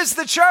 This is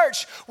the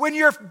church. When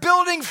you're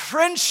building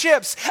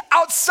friendships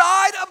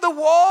outside of the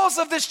walls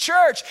of this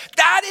church,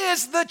 that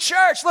is the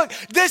church. Look,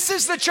 this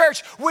is the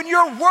church. When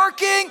you're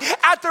working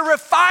at the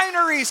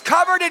refineries,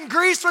 covered in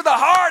grease with a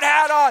hard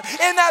hat on,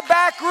 in that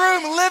back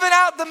room, living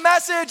out the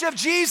message of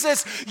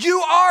Jesus,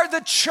 you are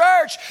the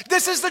church.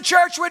 This is the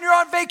church when you're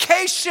on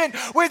vacation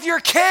with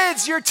your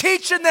kids, you're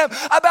teaching them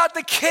about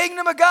the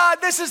kingdom of God.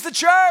 This is the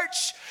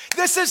church.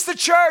 This is the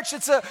church.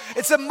 It's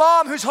a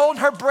mom who's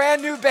holding her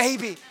brand new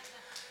baby.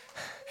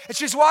 And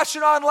she's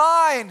watching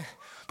online,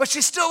 but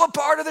she's still a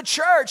part of the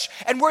church.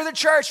 And we're the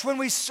church when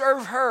we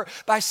serve her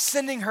by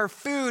sending her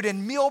food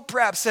and meal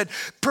preps and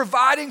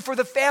providing for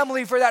the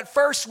family for that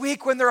first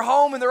week when they're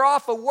home and they're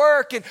off of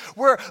work. And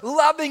we're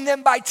loving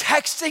them by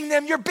texting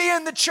them. You're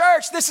being the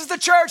church. This is the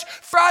church.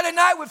 Friday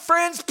night with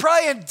friends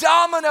playing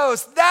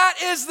dominoes. That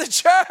is the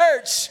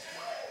church.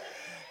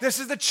 This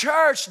is the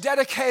church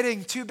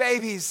dedicating 2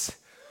 babies.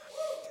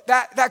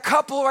 That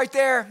couple right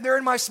there, they're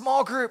in my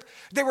small group.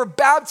 They were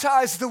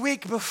baptized the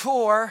week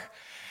before.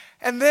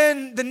 And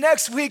then the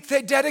next week,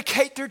 they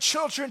dedicate their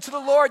children to the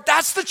Lord.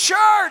 That's the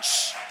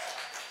church.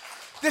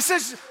 This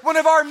is one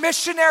of our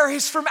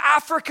missionaries from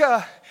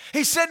Africa.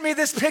 He sent me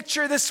this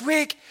picture this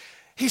week.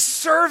 He's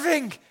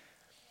serving,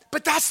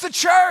 but that's the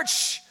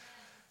church.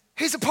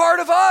 He's a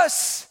part of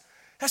us.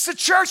 That's the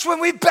church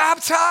when we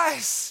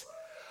baptize,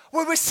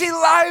 when we see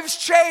lives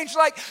change.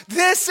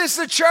 This is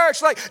the church.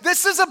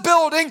 This is a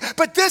building,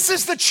 but this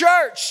is the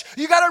church.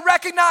 You got to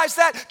recognize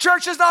that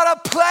church is not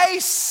a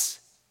place.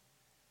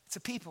 It's a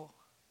people.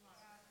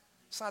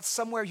 It's not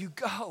somewhere you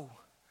go.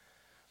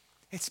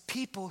 It's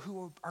people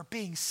who are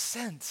being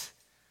sent.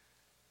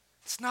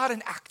 It's not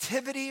an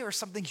activity or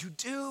something you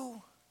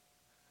do.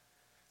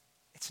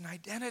 It's an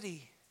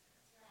identity.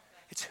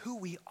 It's who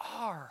we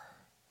are.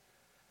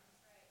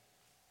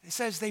 It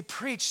says they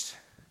preached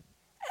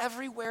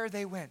everywhere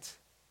they went.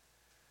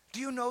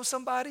 Do you know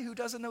somebody who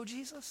doesn't know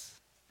Jesus?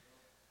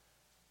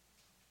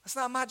 It's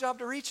not my job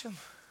to reach him.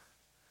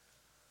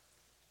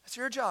 It's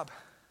your job.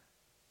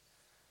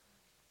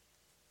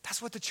 That's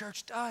what the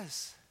church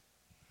does.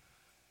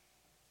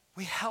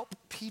 We help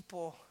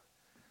people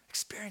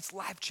experience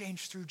life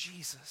change through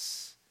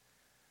Jesus.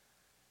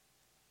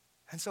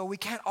 And so we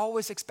can't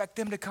always expect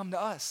them to come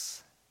to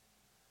us.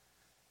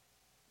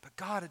 But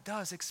God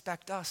does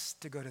expect us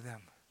to go to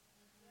them.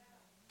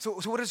 So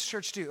what does the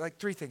church do?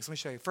 3 things. Let me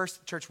show you. First,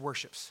 the church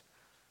worships.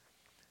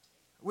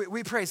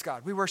 We praise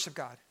God. We worship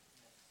God.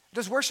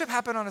 Does worship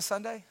happen on a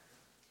Sunday?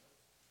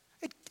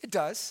 It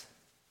does.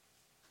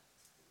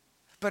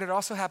 But it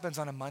also happens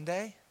on a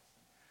Monday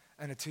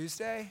and a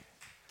Tuesday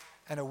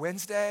and a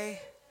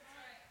Wednesday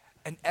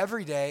and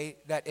every day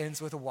that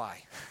ends with a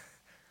Y.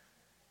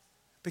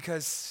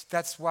 Because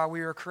that's why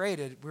we were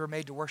created. We were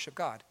made to worship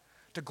God,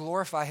 to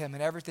glorify him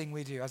in everything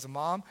we do. As a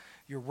mom,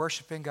 you're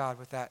worshiping God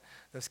with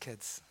those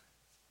kids.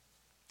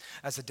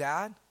 As a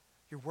dad,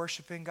 you're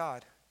worshiping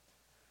God.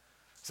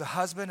 As a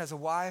husband, as a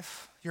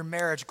wife, your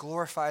marriage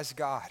glorifies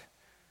God.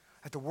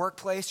 At the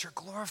workplace, you're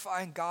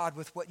glorifying God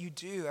with what you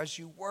do as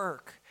you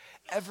work.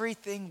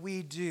 Everything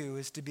we do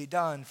is to be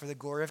done for the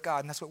glory of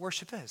God, and that's what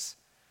worship is.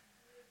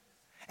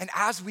 And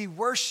as we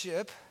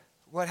worship,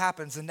 what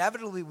happens?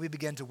 Inevitably, we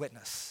begin to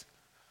witness.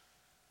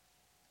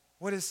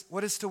 What is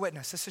to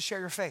witness? It's to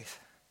share your faith.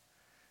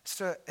 It's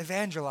to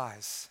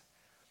evangelize.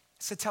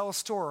 It's to tell a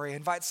story,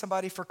 invite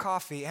somebody for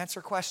coffee,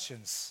 answer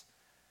questions,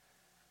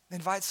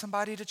 invite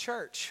somebody to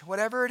church.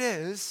 Whatever it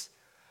is,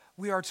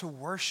 we are to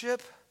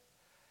worship,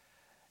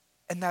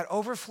 and that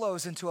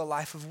overflows into a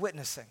life of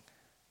witnessing.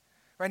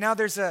 Right now,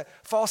 there's a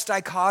false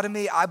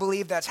dichotomy, I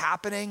believe, that's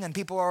happening, and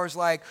people are always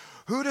like,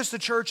 who does the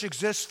church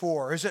exist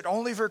for? Is it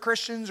only for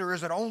Christians, or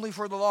is it only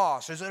for the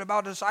lost? Is it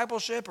about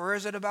discipleship, or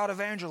is it about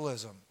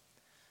evangelism?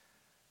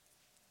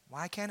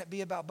 Why can't it be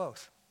about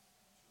both?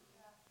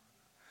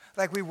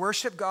 Like, we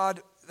worship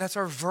God, that's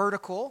our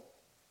vertical,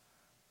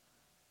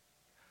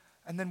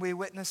 and then we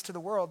witness to the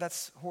world,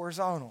 that's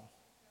horizontal.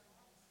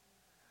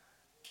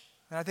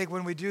 And I think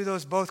when we do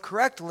those both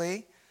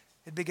correctly,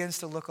 it begins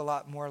to look a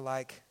lot more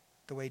like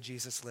the way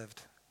Jesus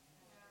lived.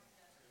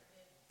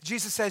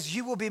 Jesus says,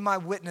 you will be my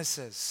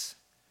witnesses.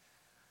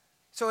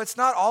 So it's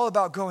not all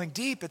about going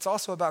deep, it's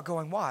also about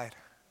going wide.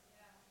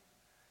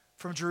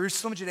 From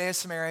Jerusalem, Judea,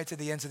 Samaria, to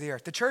the ends of the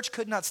earth. The church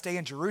could not stay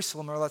in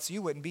Jerusalem, or else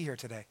you wouldn't be here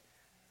today.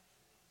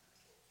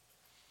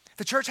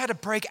 The church had to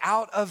break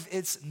out of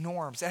its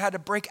norms. It had to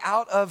break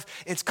out of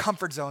its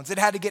comfort zones. It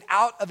had to get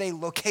out of a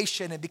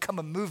location and become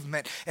a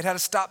movement. It had to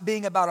stop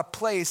being about a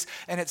place,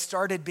 and it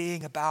started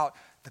being about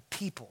the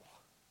people.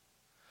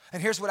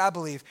 And here's what I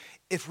believe.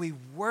 If we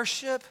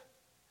worship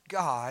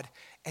God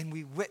and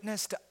we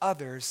witness to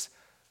others,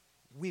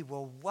 we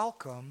will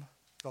welcome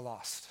the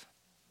lost.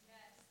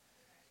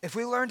 If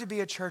we learn to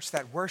be a church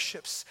that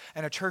worships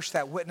and a church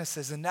that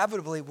witnesses,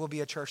 inevitably we'll be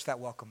a church that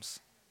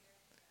welcomes.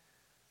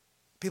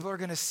 People are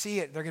going to see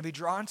it, they're going to be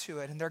drawn to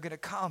it, and they're going to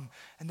come,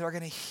 and they're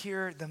going to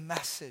hear the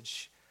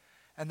message,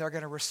 and they're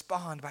going to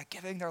respond by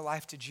giving their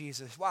life to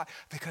Jesus. Why?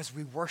 Because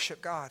we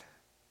worship God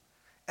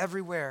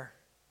everywhere,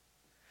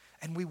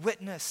 and we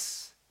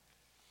witness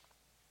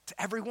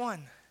to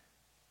everyone,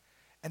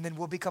 and then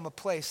we'll become a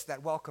place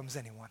that welcomes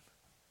anyone.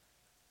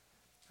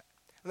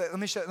 Let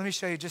me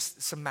show you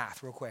just some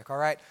math real quick, all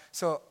right?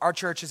 So our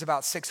church is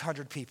about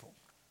 600 people.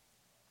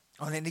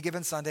 On any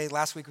given Sunday,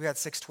 last week we had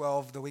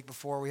 612, the week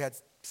before we had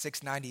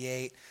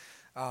 698.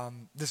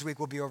 This week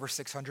will be over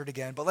 600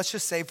 again, but let's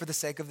just say for the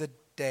sake of the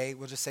day,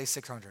 we'll just say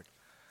 600.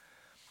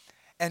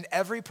 And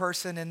every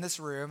person in this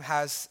room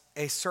has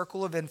a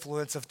circle of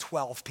influence of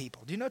 12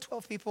 people. Do you know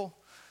 12 people?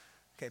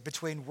 Okay,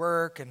 between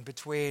work and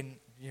between,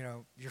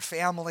 your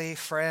family,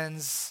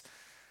 friends,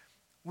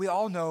 we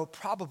all know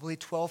probably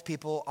 12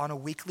 people on a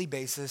weekly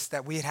basis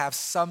that we'd have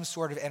some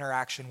sort of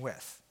interaction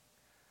with.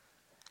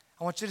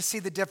 I want you to see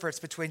the difference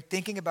between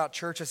thinking about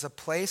church as a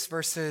place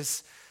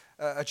versus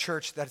a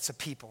church that's a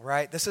people,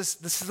 right? This is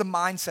the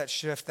mindset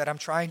shift that I'm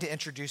trying to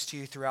introduce to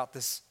you throughout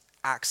this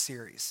Acts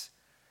series.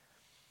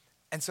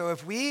 And so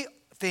if we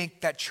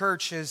think that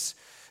church is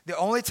the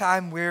only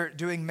time we're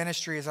doing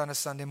ministry is on a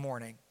Sunday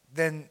morning,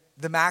 then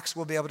the max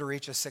we'll be able to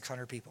reach is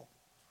 600 people.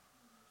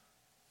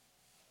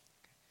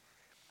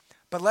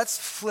 But let's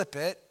flip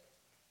it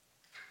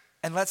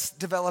and let's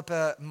develop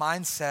a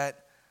mindset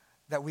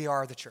that we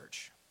are the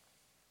church.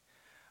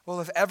 Well,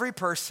 if every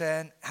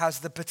person has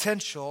the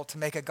potential to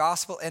make a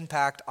gospel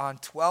impact on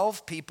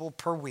 12 people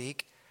per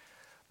week,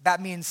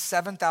 that means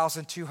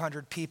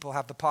 7,200 people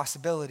have the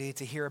possibility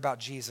to hear about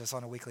Jesus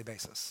on a weekly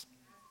basis.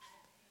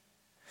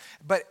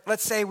 But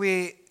let's say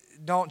we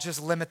don't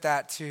just limit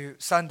that to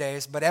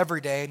Sundays, but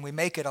every day, and we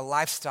make it a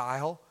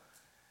lifestyle.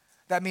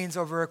 That means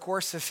over a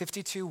course of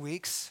 52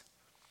 weeks,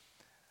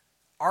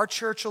 our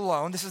church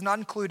alone, this is not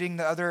including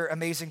the other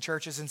amazing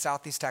churches in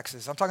Southeast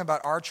Texas. I'm talking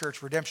about our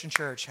church, Redemption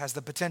Church, has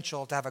the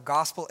potential to have a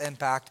gospel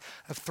impact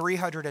of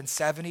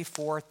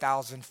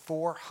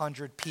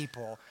 374,400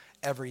 people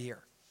every year.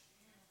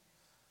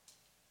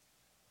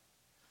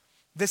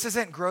 This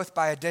isn't growth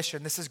by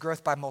addition, this is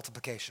growth by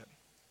multiplication.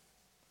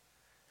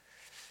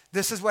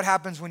 This is what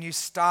happens when you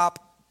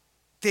stop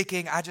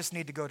thinking, I just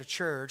need to go to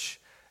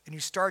church, and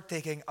you start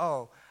thinking,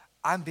 oh,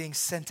 I'm being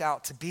sent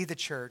out to be the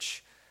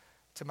church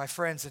to my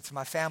friends and to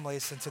my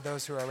families and to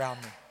those who are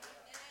around me.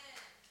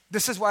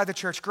 This is why the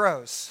church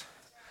grows.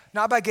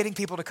 Not by getting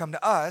people to come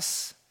to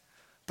us,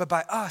 but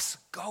by us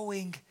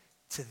going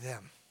to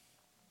them.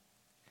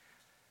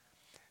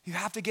 You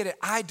have to get it.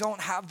 I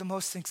don't have the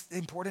most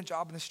important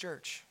job in this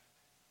church.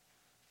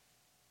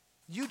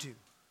 You do.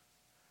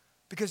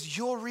 Because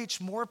you'll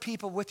reach more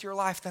people with your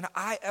life than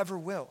I ever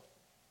will.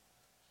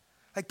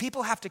 Like,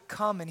 people have to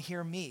come and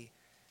hear me.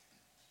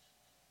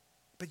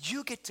 But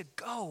you get to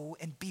go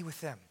and be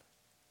with them.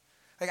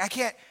 Like,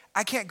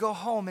 I can't go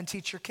home and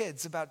teach your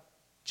kids about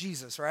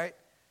Jesus, right?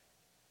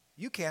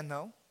 You can,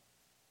 though.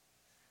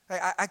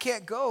 Like, I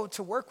can't go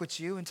to work with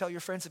you and tell your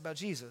friends about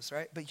Jesus,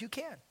 right? But you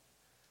can.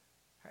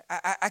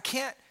 I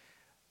can't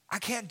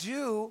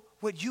do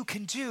what you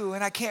can do,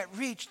 and I can't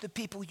reach the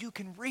people you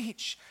can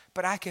reach,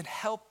 but I can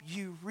help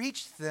you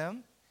reach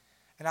them,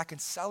 and I can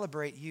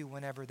celebrate you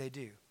whenever they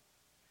do.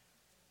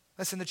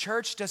 Listen, the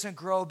church doesn't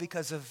grow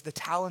because of the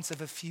talents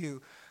of a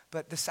few,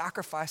 but the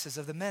sacrifices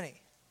of the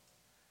many.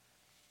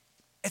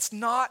 It's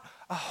not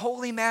a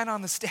holy man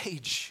on the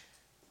stage,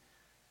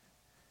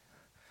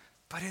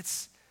 but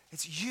it's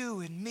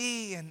you and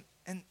me and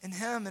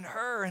him and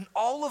her and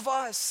all of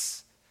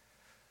us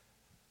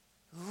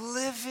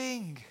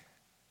living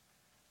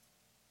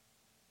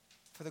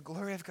for the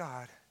glory of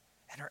God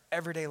in our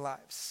everyday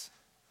lives.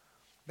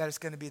 That is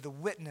going to be the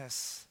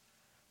witness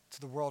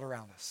to the world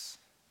around us.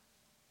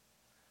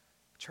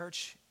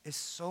 Church is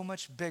so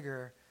much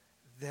bigger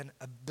than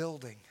a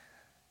building.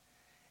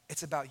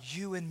 It's about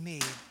you and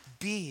me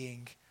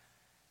being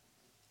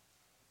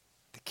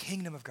the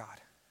kingdom of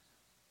God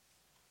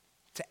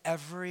to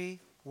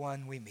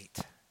everyone we meet.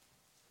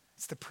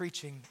 It's the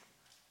preaching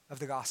of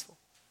the gospel.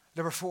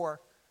 Number 4,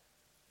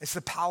 it's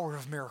the power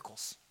of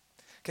miracles.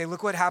 Okay,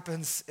 look what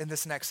happens in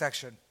this next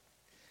section.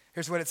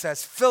 Here's what it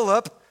says.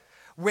 Philip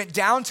went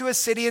down to a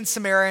city in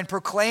Samaria and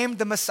proclaimed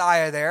the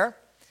Messiah there.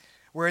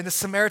 We're in the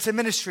Samaritan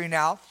ministry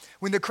now.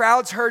 When the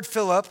crowds heard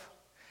Philip,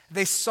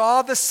 they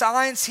saw the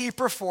signs he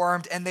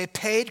performed and they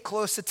paid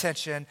close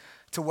attention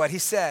to what he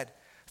said.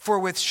 For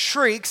with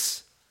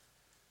shrieks,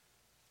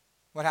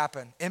 what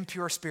happened?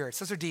 Impure spirits.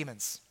 Those are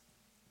demons.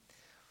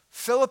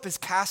 Philip is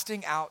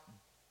casting out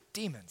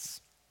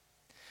demons.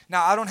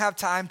 Now, I don't have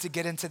time to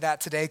get into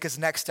that today because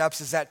next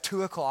steps is at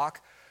 2:00.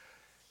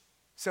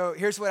 So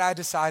here's what I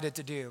decided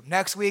to do.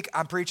 Next week,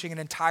 I'm preaching an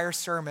entire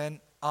sermon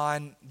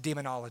on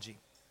demonology.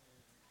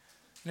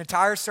 An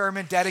entire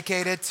sermon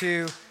dedicated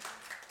to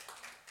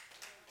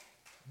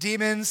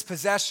demons,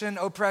 possession,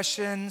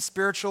 oppression,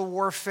 spiritual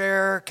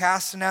warfare,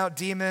 casting out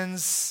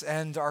demons,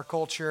 and our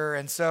culture.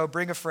 And so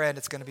bring a friend.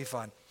 It's going to be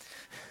fun.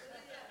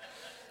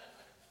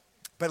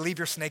 But leave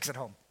your snakes at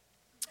home.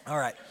 All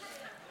right.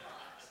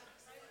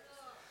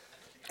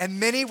 And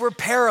many were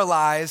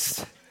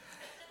paralyzed,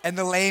 and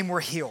the lame were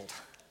healed.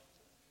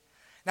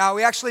 Now,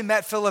 we actually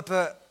met Philip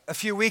a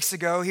few weeks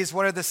ago. He's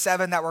one of the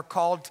 7 that were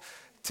called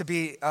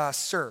to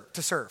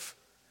serve.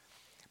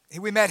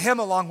 We met him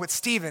along with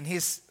Stephen.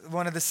 He's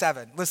one of the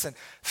 7. Listen,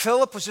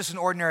 Philip was just an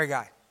ordinary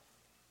guy.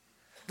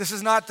 This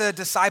is not the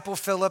disciple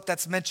Philip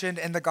that's mentioned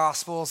in the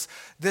Gospels.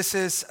 This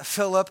is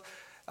Philip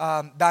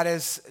that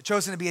is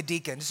chosen to be a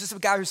deacon. This is a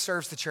guy who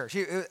serves the church.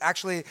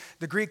 Actually,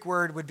 the Greek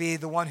word would be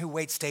the one who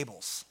waits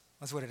tables.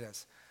 That's what it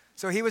is.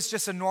 So he was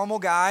just a normal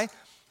guy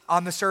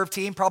on the serve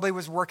team, probably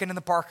was working in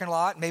the parking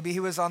lot. Maybe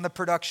he was on the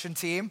production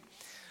team.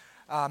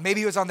 Maybe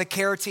he was on the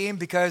care team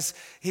because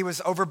he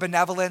was over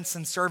benevolence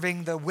and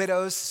serving the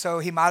widows. So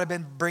he might have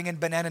been bringing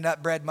banana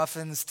nut bread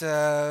muffins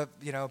to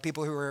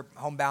people who were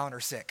homebound or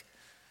sick.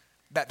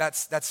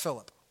 That's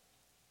Philip.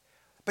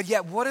 But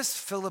yet, what is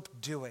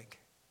Philip doing?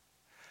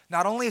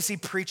 Not only is he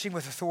preaching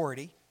with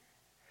authority,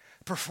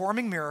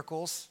 performing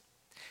miracles,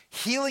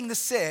 healing the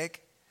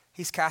sick,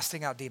 he's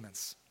casting out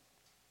demons.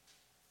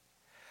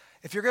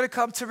 If you're going to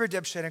come to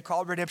redemption and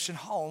call redemption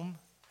home,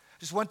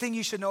 just one thing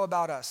you should know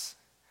about us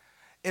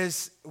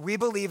is we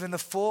believe in the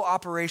full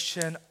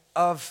operation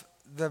of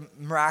the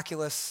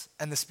miraculous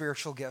and the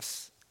spiritual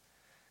gifts.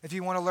 If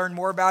you want to learn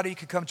more about it, you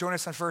can come join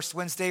us on First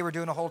Wednesday. We're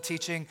doing a whole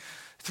teaching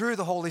through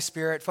the Holy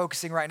Spirit,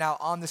 focusing right now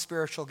on the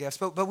spiritual gifts.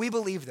 But we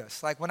believe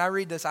this. Like when I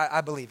read this, I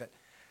believe it.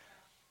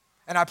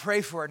 And I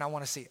pray for it and I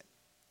want to see it.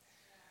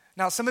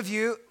 Now, some of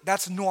you,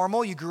 that's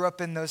normal. You grew up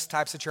in those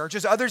types of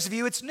churches. Others of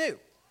you, it's new.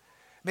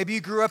 Maybe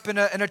you grew up in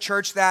a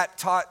church that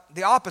taught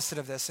the opposite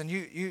of this, and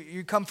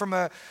you come from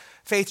a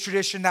faith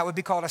tradition that would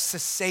be called a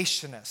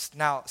cessationist.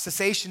 Now,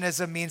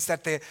 cessationism means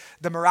that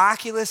the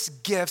miraculous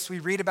gifts we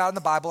read about in the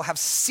Bible have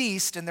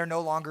ceased and they're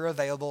no longer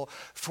available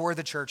for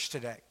the church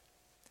today.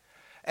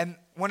 And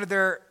one of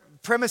their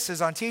premises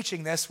on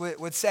teaching this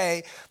would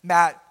say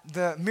that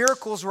the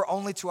miracles were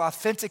only to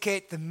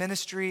authenticate the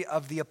ministry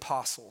of the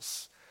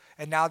apostles.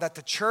 And now that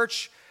the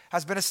church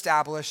has been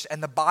established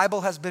and the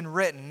Bible has been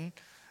written,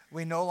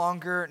 we no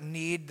longer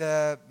need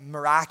the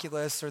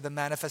miraculous or the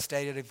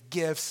manifestative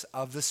gifts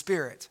of the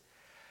Spirit.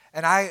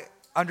 And I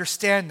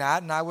understand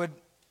that, and I would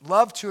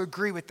love to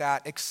agree with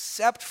that,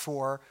 except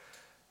for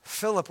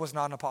Philip was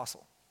not an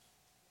apostle.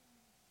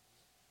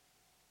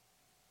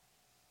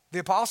 The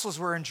apostles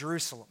were in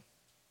Jerusalem.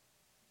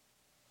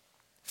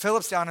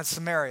 Philip's down in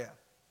Samaria.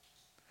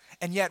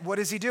 And yet, what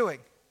is he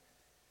doing?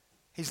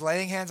 He's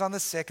laying hands on the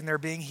sick, and they're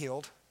being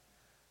healed.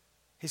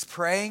 He's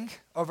praying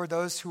over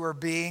those who are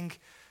being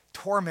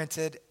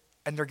tormented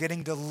and they're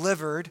getting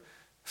delivered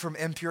from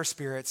impure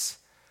spirits.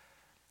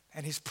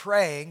 And he's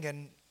praying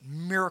and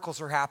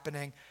miracles are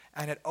happening,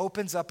 and it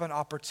opens up an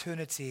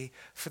opportunity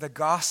for the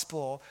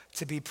gospel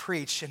to be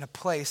preached in a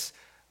place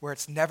where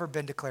it's never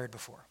been declared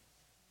before.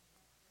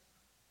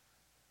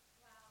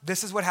 Wow.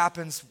 This is what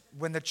happens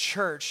when the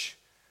church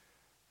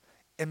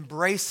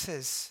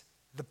embraces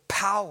the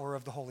power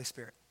of the Holy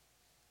Spirit.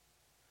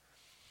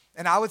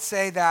 And I would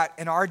say that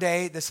in our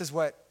day, this is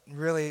what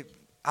really,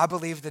 I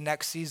believe the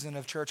next season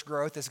of church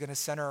growth is going to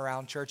center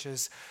around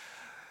churches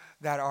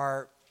that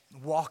are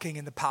walking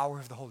in the power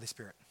of the Holy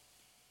Spirit.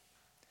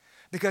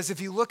 Because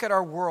if you look at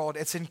our world,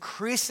 it's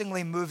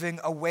increasingly moving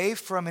away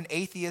from an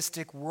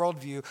atheistic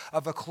worldview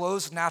of a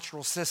closed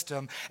natural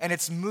system, and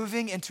it's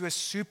moving into a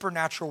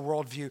supernatural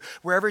worldview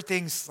where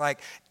everything's like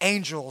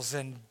angels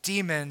and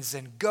demons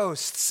and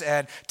ghosts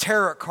and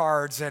tarot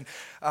cards and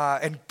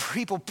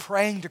people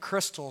praying to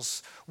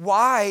crystals.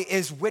 Why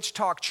is witch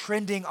talk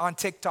trending on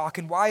TikTok,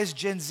 and why is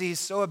Gen Z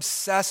so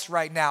obsessed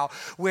right now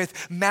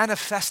with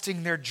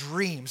manifesting their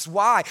dreams?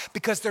 Why?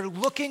 Because they're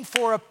looking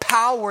for a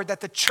power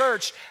that the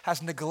church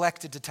has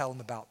neglected to tell them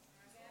about.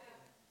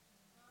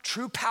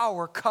 True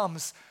power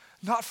comes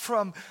not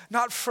from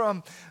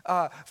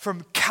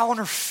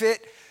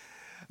counterfeit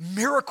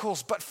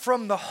miracles, but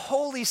from the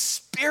Holy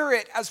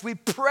Spirit as we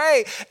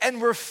pray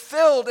and we're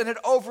filled and it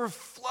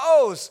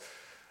overflows.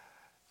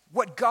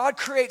 What God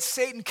creates,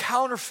 Satan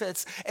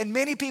counterfeits, and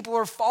many people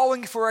are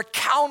falling for a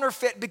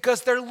counterfeit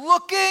because they're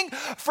looking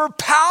for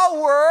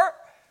power,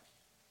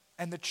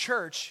 and the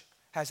church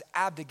has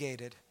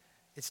abdicated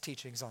its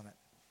teachings on it.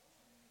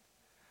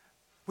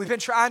 We've been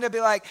trying to be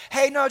like,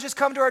 hey, no, just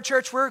come to our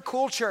church. We're a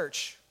cool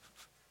church.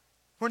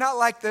 We're not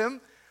like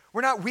them.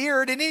 We're not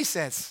weird in any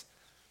sense.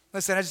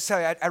 Listen, I just tell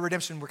you, at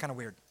Redemption, we're kind of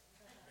weird.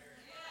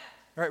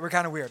 Right? We're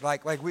kind of weird.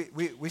 Like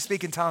we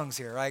speak in tongues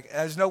here. Like,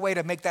 there's no way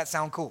to make that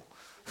sound cool.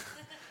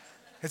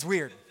 It's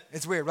weird.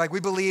 It's weird. Like, we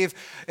believe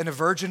in a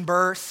virgin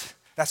birth.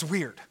 That's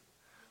weird.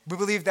 We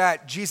believe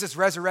that Jesus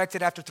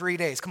resurrected after 3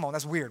 days. Come on,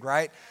 that's weird,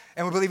 right?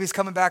 And we believe he's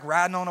coming back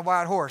riding on a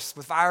white horse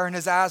with fire in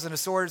his eyes and a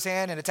sword in his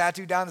hand and a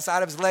tattoo down the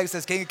side of his leg that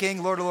says King of Kings,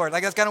 Lord of Lords.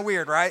 Like, that's kind of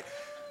weird, right?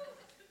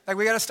 Like,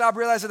 we got to stop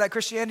realizing that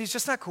Christianity is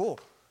just not cool.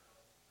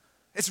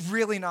 It's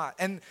really not.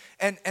 And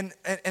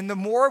the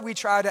more we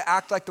try to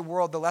act like the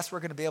world, the less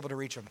we're going to be able to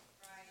reach them.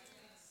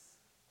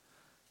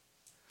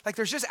 Like,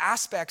 there's just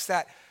aspects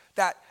that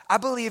I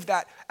believe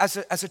that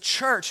as a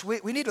church,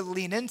 we need to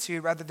lean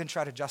into rather than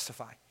try to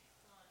justify.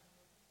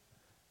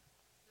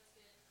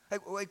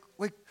 Like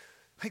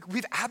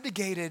we've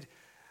abdicated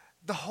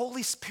the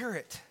Holy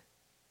Spirit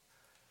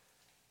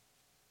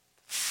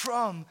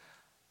from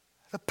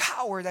the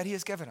power that he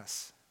has given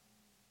us.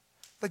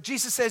 Like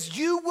Jesus says,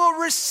 you will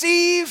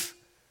receive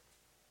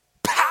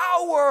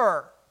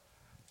power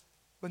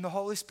when the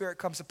Holy Spirit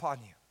comes upon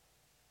you.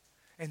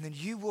 And then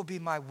you will be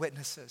my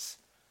witnesses.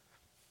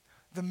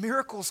 The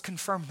miracles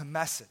confirm the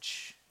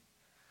message.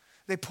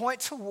 They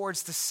point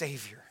towards the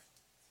Savior.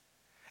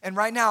 And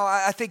right now,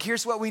 I think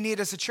here's what we need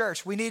as a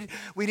church. We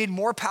need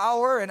more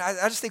power, and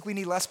I just think we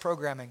need less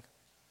programming.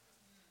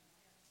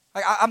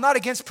 I'm not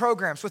against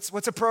programs.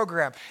 What's a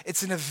program?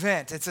 It's an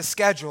event. It's a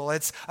schedule.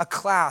 It's a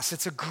class.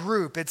 It's a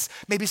group. It's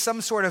maybe some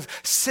sort of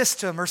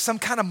system or some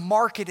kind of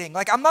marketing.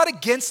 Like, I'm not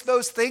against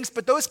those things,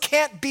 but those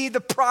can't be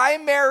the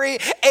primary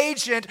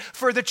agent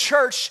for the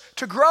church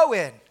to grow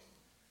in.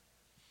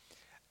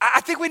 I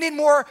think we need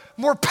more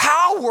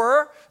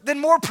power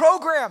than more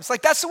programs.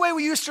 Like, that's the way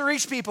we used to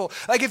reach people.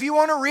 Like, if you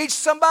want to reach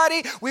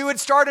somebody, we would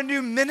start a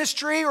new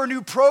ministry or a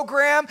new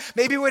program.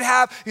 Maybe we would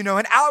have,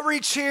 an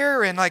outreach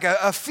here and like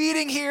a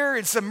feeding here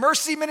and some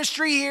mercy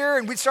ministry here.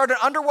 And we'd start an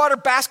underwater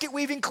basket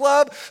weaving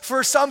club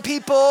for some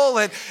people.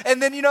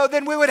 And then,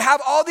 then we would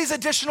have all these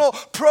additional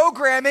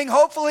programming.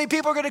 Hopefully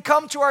people are going to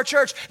come to our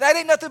church. That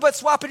ain't nothing but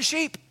swapping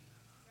sheep.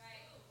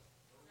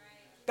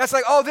 That's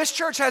like, oh, this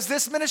church has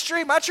this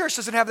ministry. My church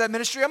doesn't have that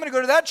ministry. I'm going to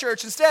go to that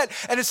church instead.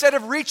 And instead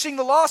of reaching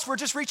the lost, we're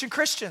just reaching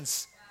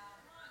Christians.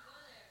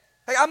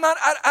 Like, I'm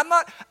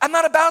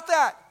not about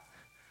that.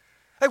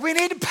 Like, we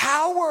need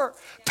power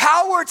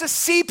to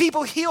see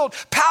people healed,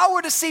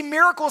 power to see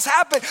miracles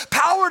happen,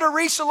 power to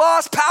reach the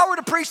lost, power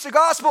to preach the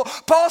gospel.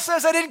 Paul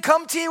says, I didn't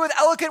come to you with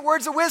eloquent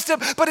words of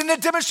wisdom, but in a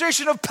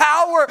demonstration of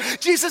power.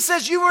 Jesus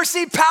says, you will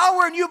receive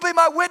power and you'll be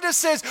my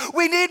witnesses.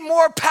 We need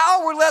more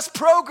power, less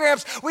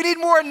programs. We need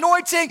more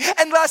anointing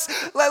and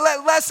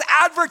less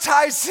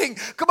advertising.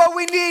 Come on,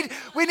 we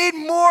need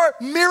more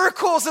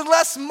miracles and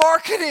less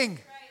marketing.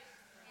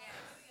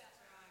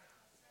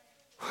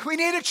 We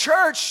need a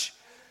church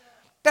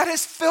that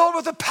is filled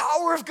with the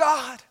power of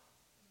God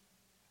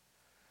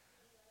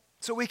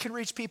so we can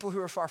reach people who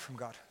are far from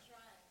God.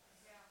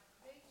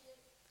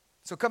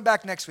 So come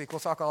back next week. We'll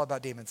talk all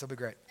about demons. It'll be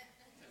great.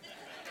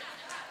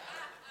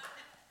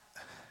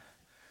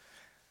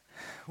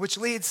 Which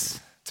leads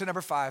to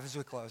number 5 as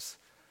we close.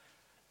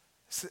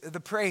 The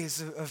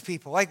praise of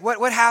people. Like,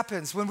 what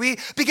happens when we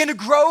begin to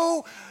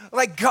grow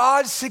like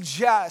God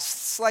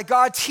suggests, like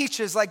God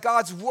teaches, like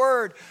God's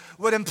word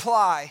would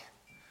imply?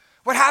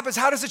 What happens?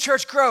 How does the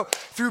church grow?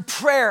 Through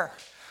prayer,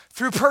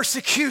 through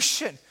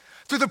persecution,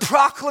 through the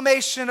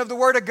proclamation of the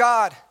word of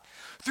God,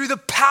 through the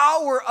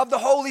power of the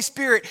Holy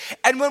Spirit.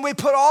 And when we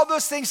put all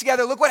those things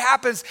together, look what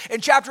happens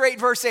in chapter 8,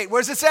 verse 8.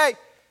 What does it say?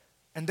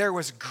 And there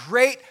was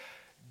great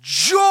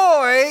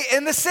joy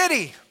in the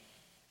city.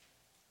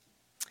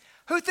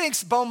 Who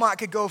thinks Beaumont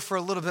could go for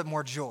a little bit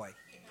more joy?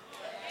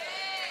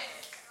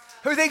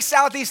 Who thinks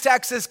Southeast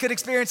Texas could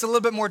experience a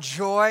little bit more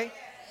joy?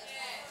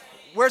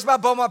 Where's my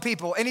Beaumont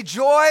people? Any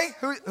joy?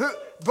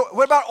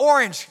 What about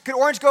Orange? Could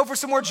Orange go for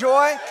some more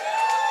joy?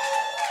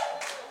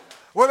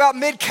 What about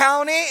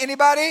Mid-County?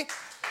 Anybody?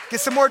 Get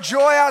some more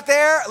joy out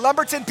there.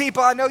 Lumberton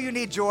people, I know you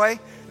need joy.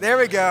 There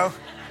we go.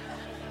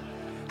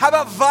 How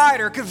about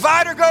Vider? Could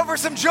Vider go for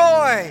some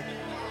joy?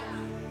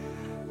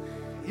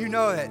 You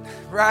know it,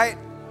 right?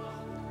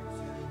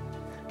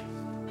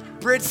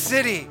 Bridge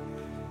City.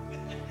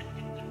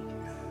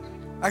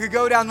 I could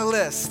go down the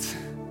list.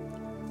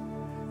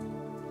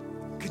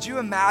 Could you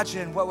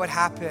imagine what would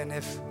happen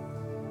if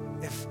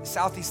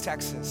Southeast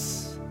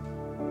Texas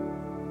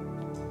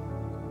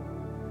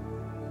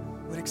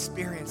would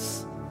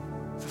experience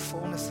the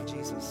fullness of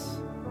Jesus?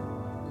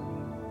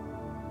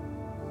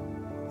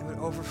 It would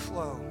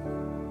overflow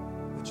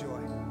with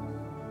joy.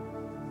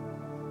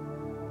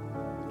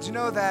 Did you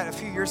know that a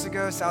few years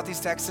ago,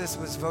 Southeast Texas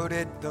was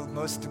voted the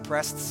most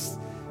depressed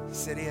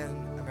city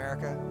in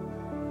America?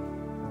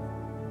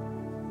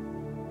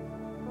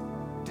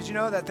 Did you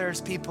know that there's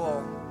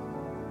people,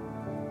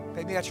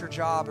 maybe at your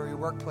job or your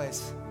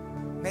workplace,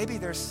 maybe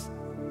there's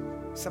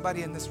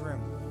somebody in this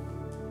room,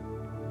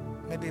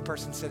 maybe a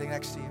person sitting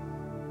next to you,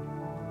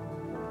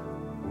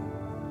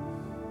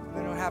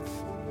 they don't have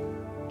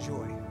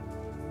joy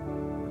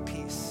or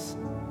peace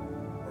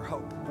or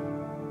hope.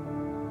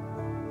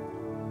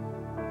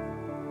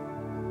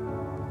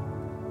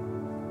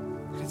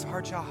 And it's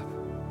our job,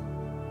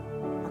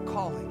 our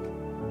calling,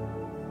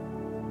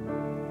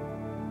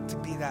 to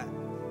be that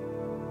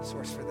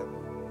source for them.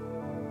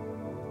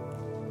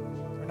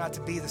 Or not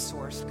to be the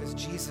source, because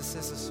Jesus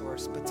is the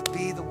source, but to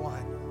be the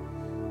one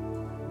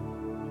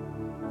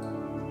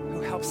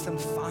who helps them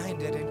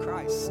find it in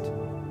Christ.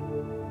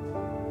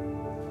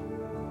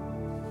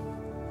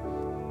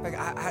 Like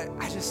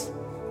I just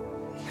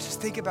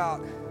think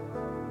about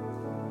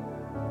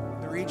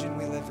the region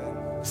we live in,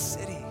 the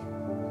city.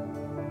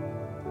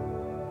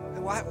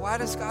 And why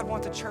does God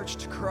want the church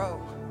to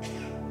grow?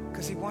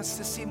 Because he wants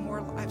to see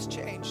more lives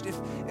changed. If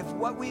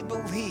what we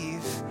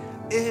believe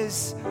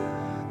is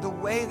the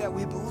way that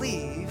we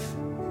believe,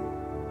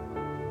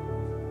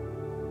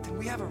 then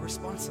we have a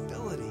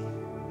responsibility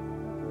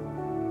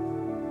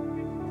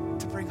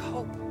to bring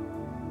hope,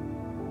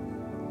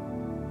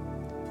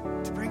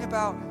 to bring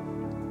about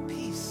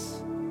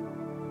peace,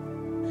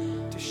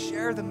 to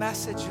share the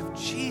message of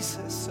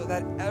Jesus so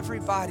that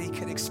everybody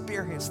can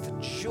experience the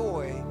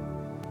joy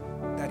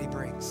that he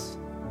brings.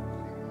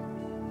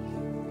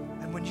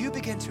 And when you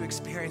begin to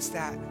experience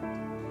that,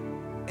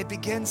 it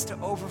begins to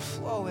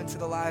overflow into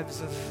the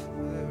lives of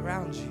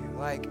around you.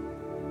 Like,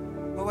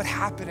 what would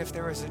happen if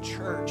there was a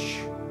church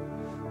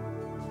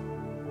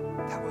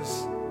that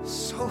was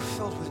so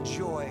filled with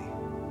joy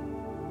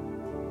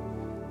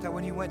that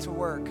when you went to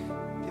work,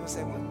 people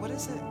say, what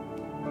is it?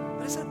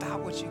 What is it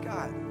about what you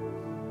got?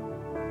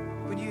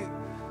 When you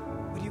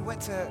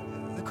went to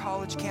the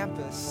college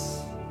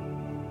campus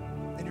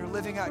and you're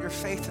living out your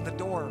faith in the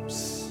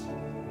dorms,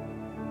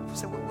 people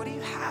say, what do you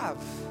have?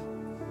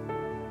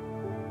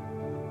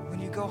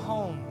 When you go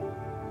home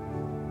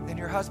and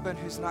your husband,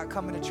 who's not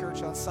coming to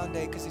church on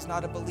Sunday because he's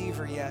not a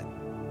believer yet,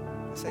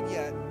 I said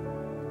yet,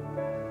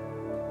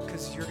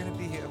 because you're going to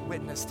be a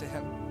witness to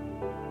him.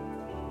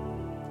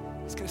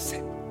 He's going to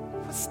say,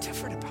 what's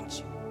different about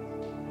you?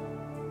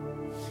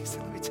 He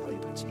said, let me tell you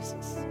about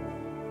Jesus.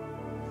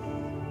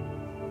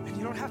 And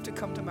you don't have to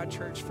come to my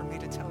church for me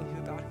to tell you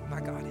about who my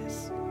God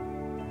is.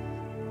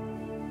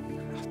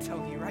 I'll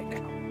tell you right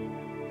now.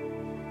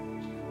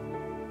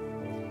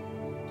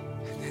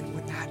 And then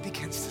when that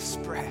begins to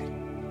spread,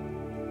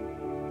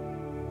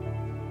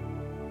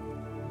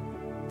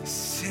 the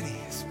city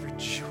is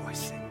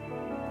rejoicing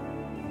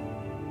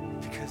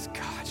because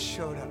God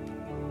showed up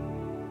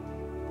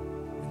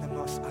in the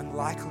most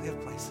unlikely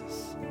of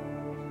places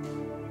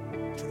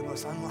to the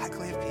most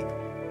unlikely of people,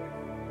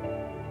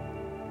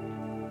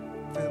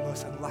 to the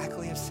most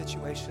unlikely of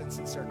situations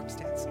and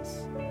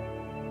circumstances,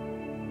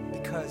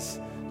 because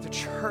the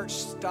church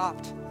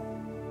stopped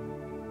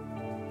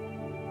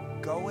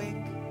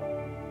going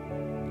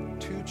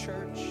to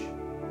church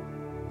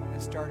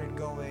and started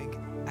going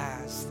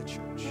as the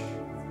church.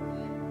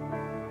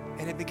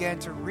 And it began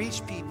to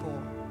reach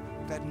people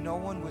that no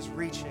one was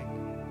reaching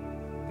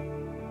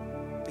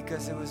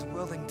because it was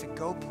willing to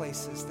go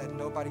places that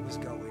nobody was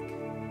going.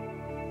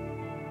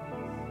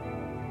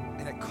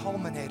 And it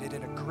culminated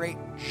in a great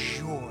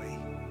joy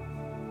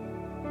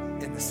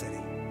in the city.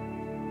 I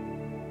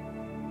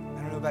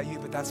don't know about you,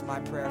 but that's my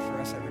prayer for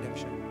us at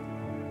Redemption.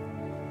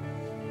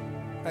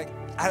 Like,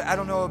 I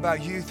don't know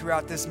about you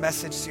throughout this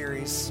message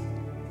series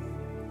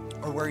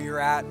or where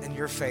you're at in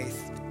your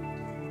faith,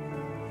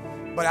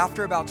 but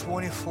after about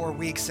 24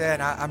 weeks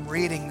in, I'm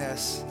reading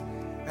this,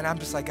 and I'm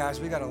just like, guys,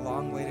 we got a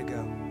long way to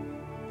go.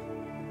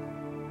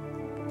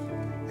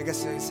 I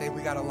guess they say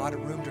we got a lot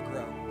of room to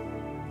grow.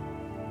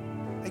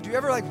 Like, do you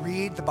ever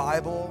read the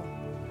Bible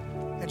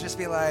and just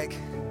be like,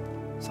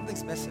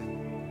 something's missing?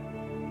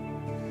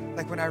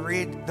 Like when I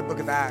read the book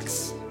of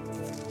Acts,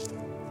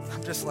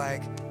 I'm just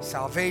like,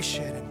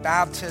 salvation and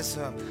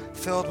baptism,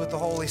 filled with the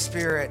Holy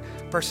Spirit,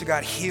 person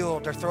got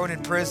healed, they're thrown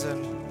in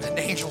prison, an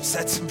angel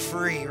sets them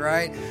free,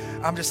 right?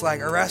 I'm just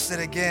like, arrested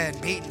again,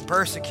 beaten,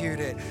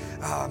 persecuted,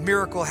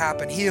 miracle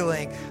happened,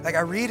 healing. Like I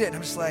read it and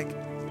I'm just like,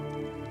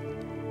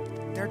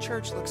 their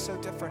church looks so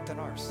different than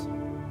ours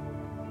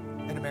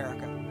in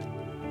America. And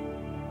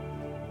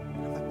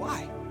I'm like,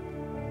 why?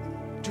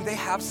 Do they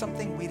have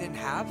something we didn't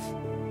have?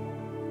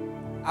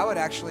 I would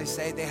actually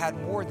say they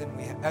had more than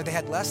we have. They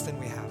had less than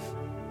we have.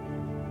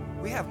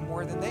 We have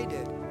more than they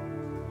did.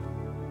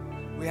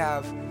 We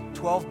have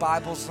 12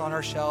 Bibles on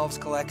our shelves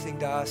collecting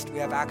dust. We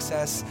have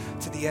access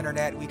to the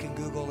internet. We can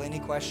Google any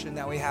question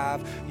that we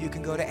have. You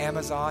can go to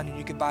Amazon and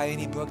you can buy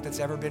any book that's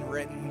ever been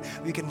written.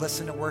 We can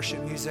listen to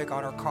worship music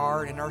on our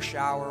car and in our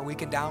shower. We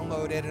can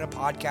download it in a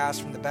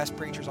podcast from the best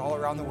preachers all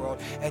around the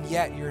world. And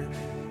yet you're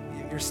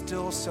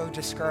still so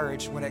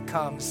discouraged when it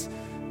comes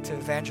to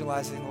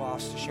evangelizing the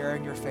lost, to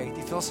sharing your faith.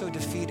 You feel so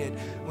defeated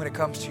when it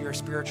comes to your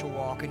spiritual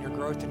walk and your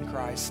growth in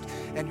Christ,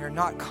 and you're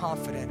not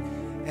confident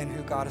in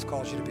who God has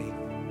called you to be.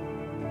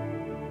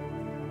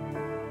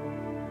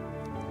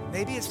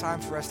 Maybe it's time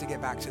for us to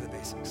get back to the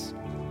basics.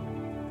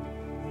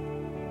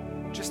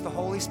 Just the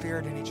Holy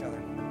Spirit and each other.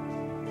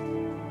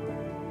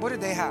 What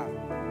did they have?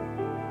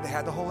 They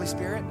had the Holy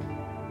Spirit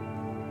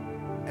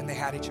and they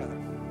had each other.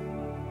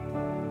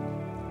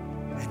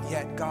 And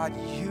yet God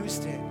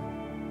used it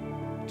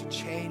to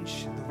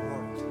change the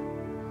world.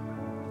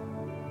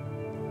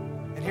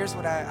 And here's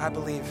what I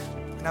believe,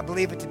 and I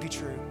believe it to be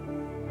true,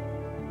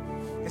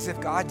 is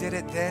if God did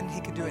it then, he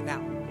can do it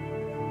now.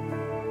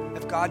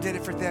 If God did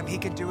it for them, he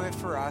can do it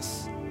for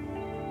us.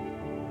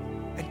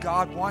 And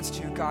God wants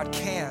to, God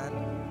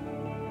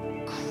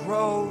can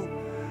grow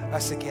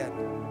us again.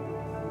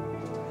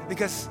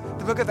 Because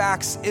the book of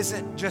Acts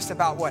isn't just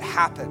about what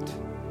happened.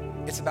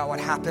 It's about what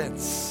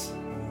happens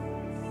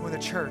when the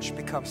church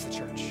becomes the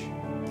church.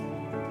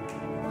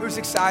 Who's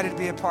excited to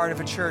be a part of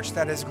a church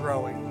that is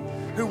growing?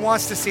 Who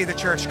wants to see the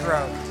church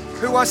grow?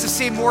 Who wants to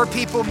see more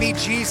people meet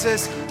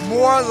Jesus,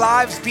 more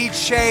lives be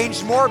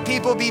changed, more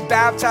people be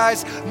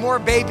baptized, more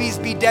babies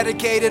be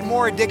dedicated,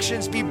 more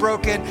addictions be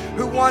broken?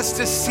 Who wants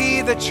to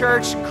see the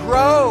church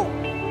grow?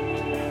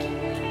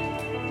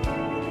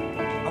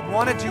 I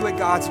want to do it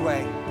God's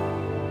way.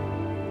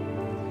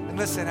 And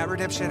listen, at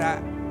Redemption,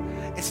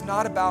 it's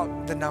not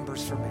about the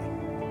numbers for me.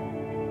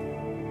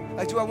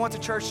 Like, do I want the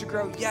church to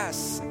grow?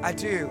 Yes, I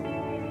do.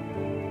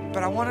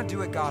 But I want to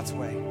do it God's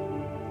way.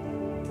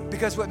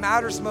 Because what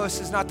matters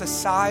most is not the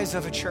size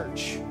of a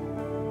church.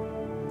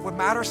 What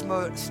matters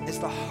most is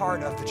the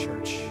heart of the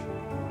church.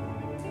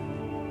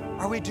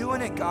 Are we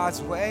doing it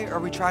God's way, or are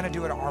we trying to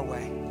do it our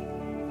way?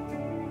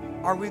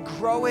 Are we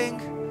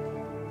growing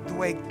the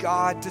way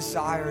God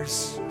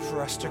desires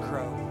for us to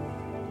grow?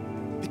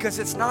 Because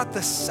it's not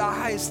the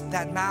size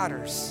that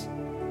matters,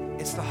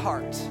 it's the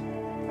heart.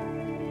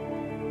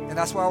 And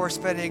that's why we're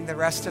spending the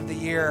rest of the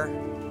year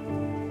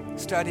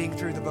studying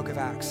through the book of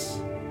Acts,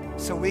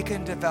 so we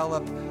can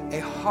develop a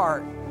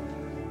heart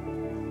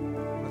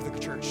of the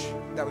church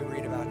that we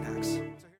read about in Acts.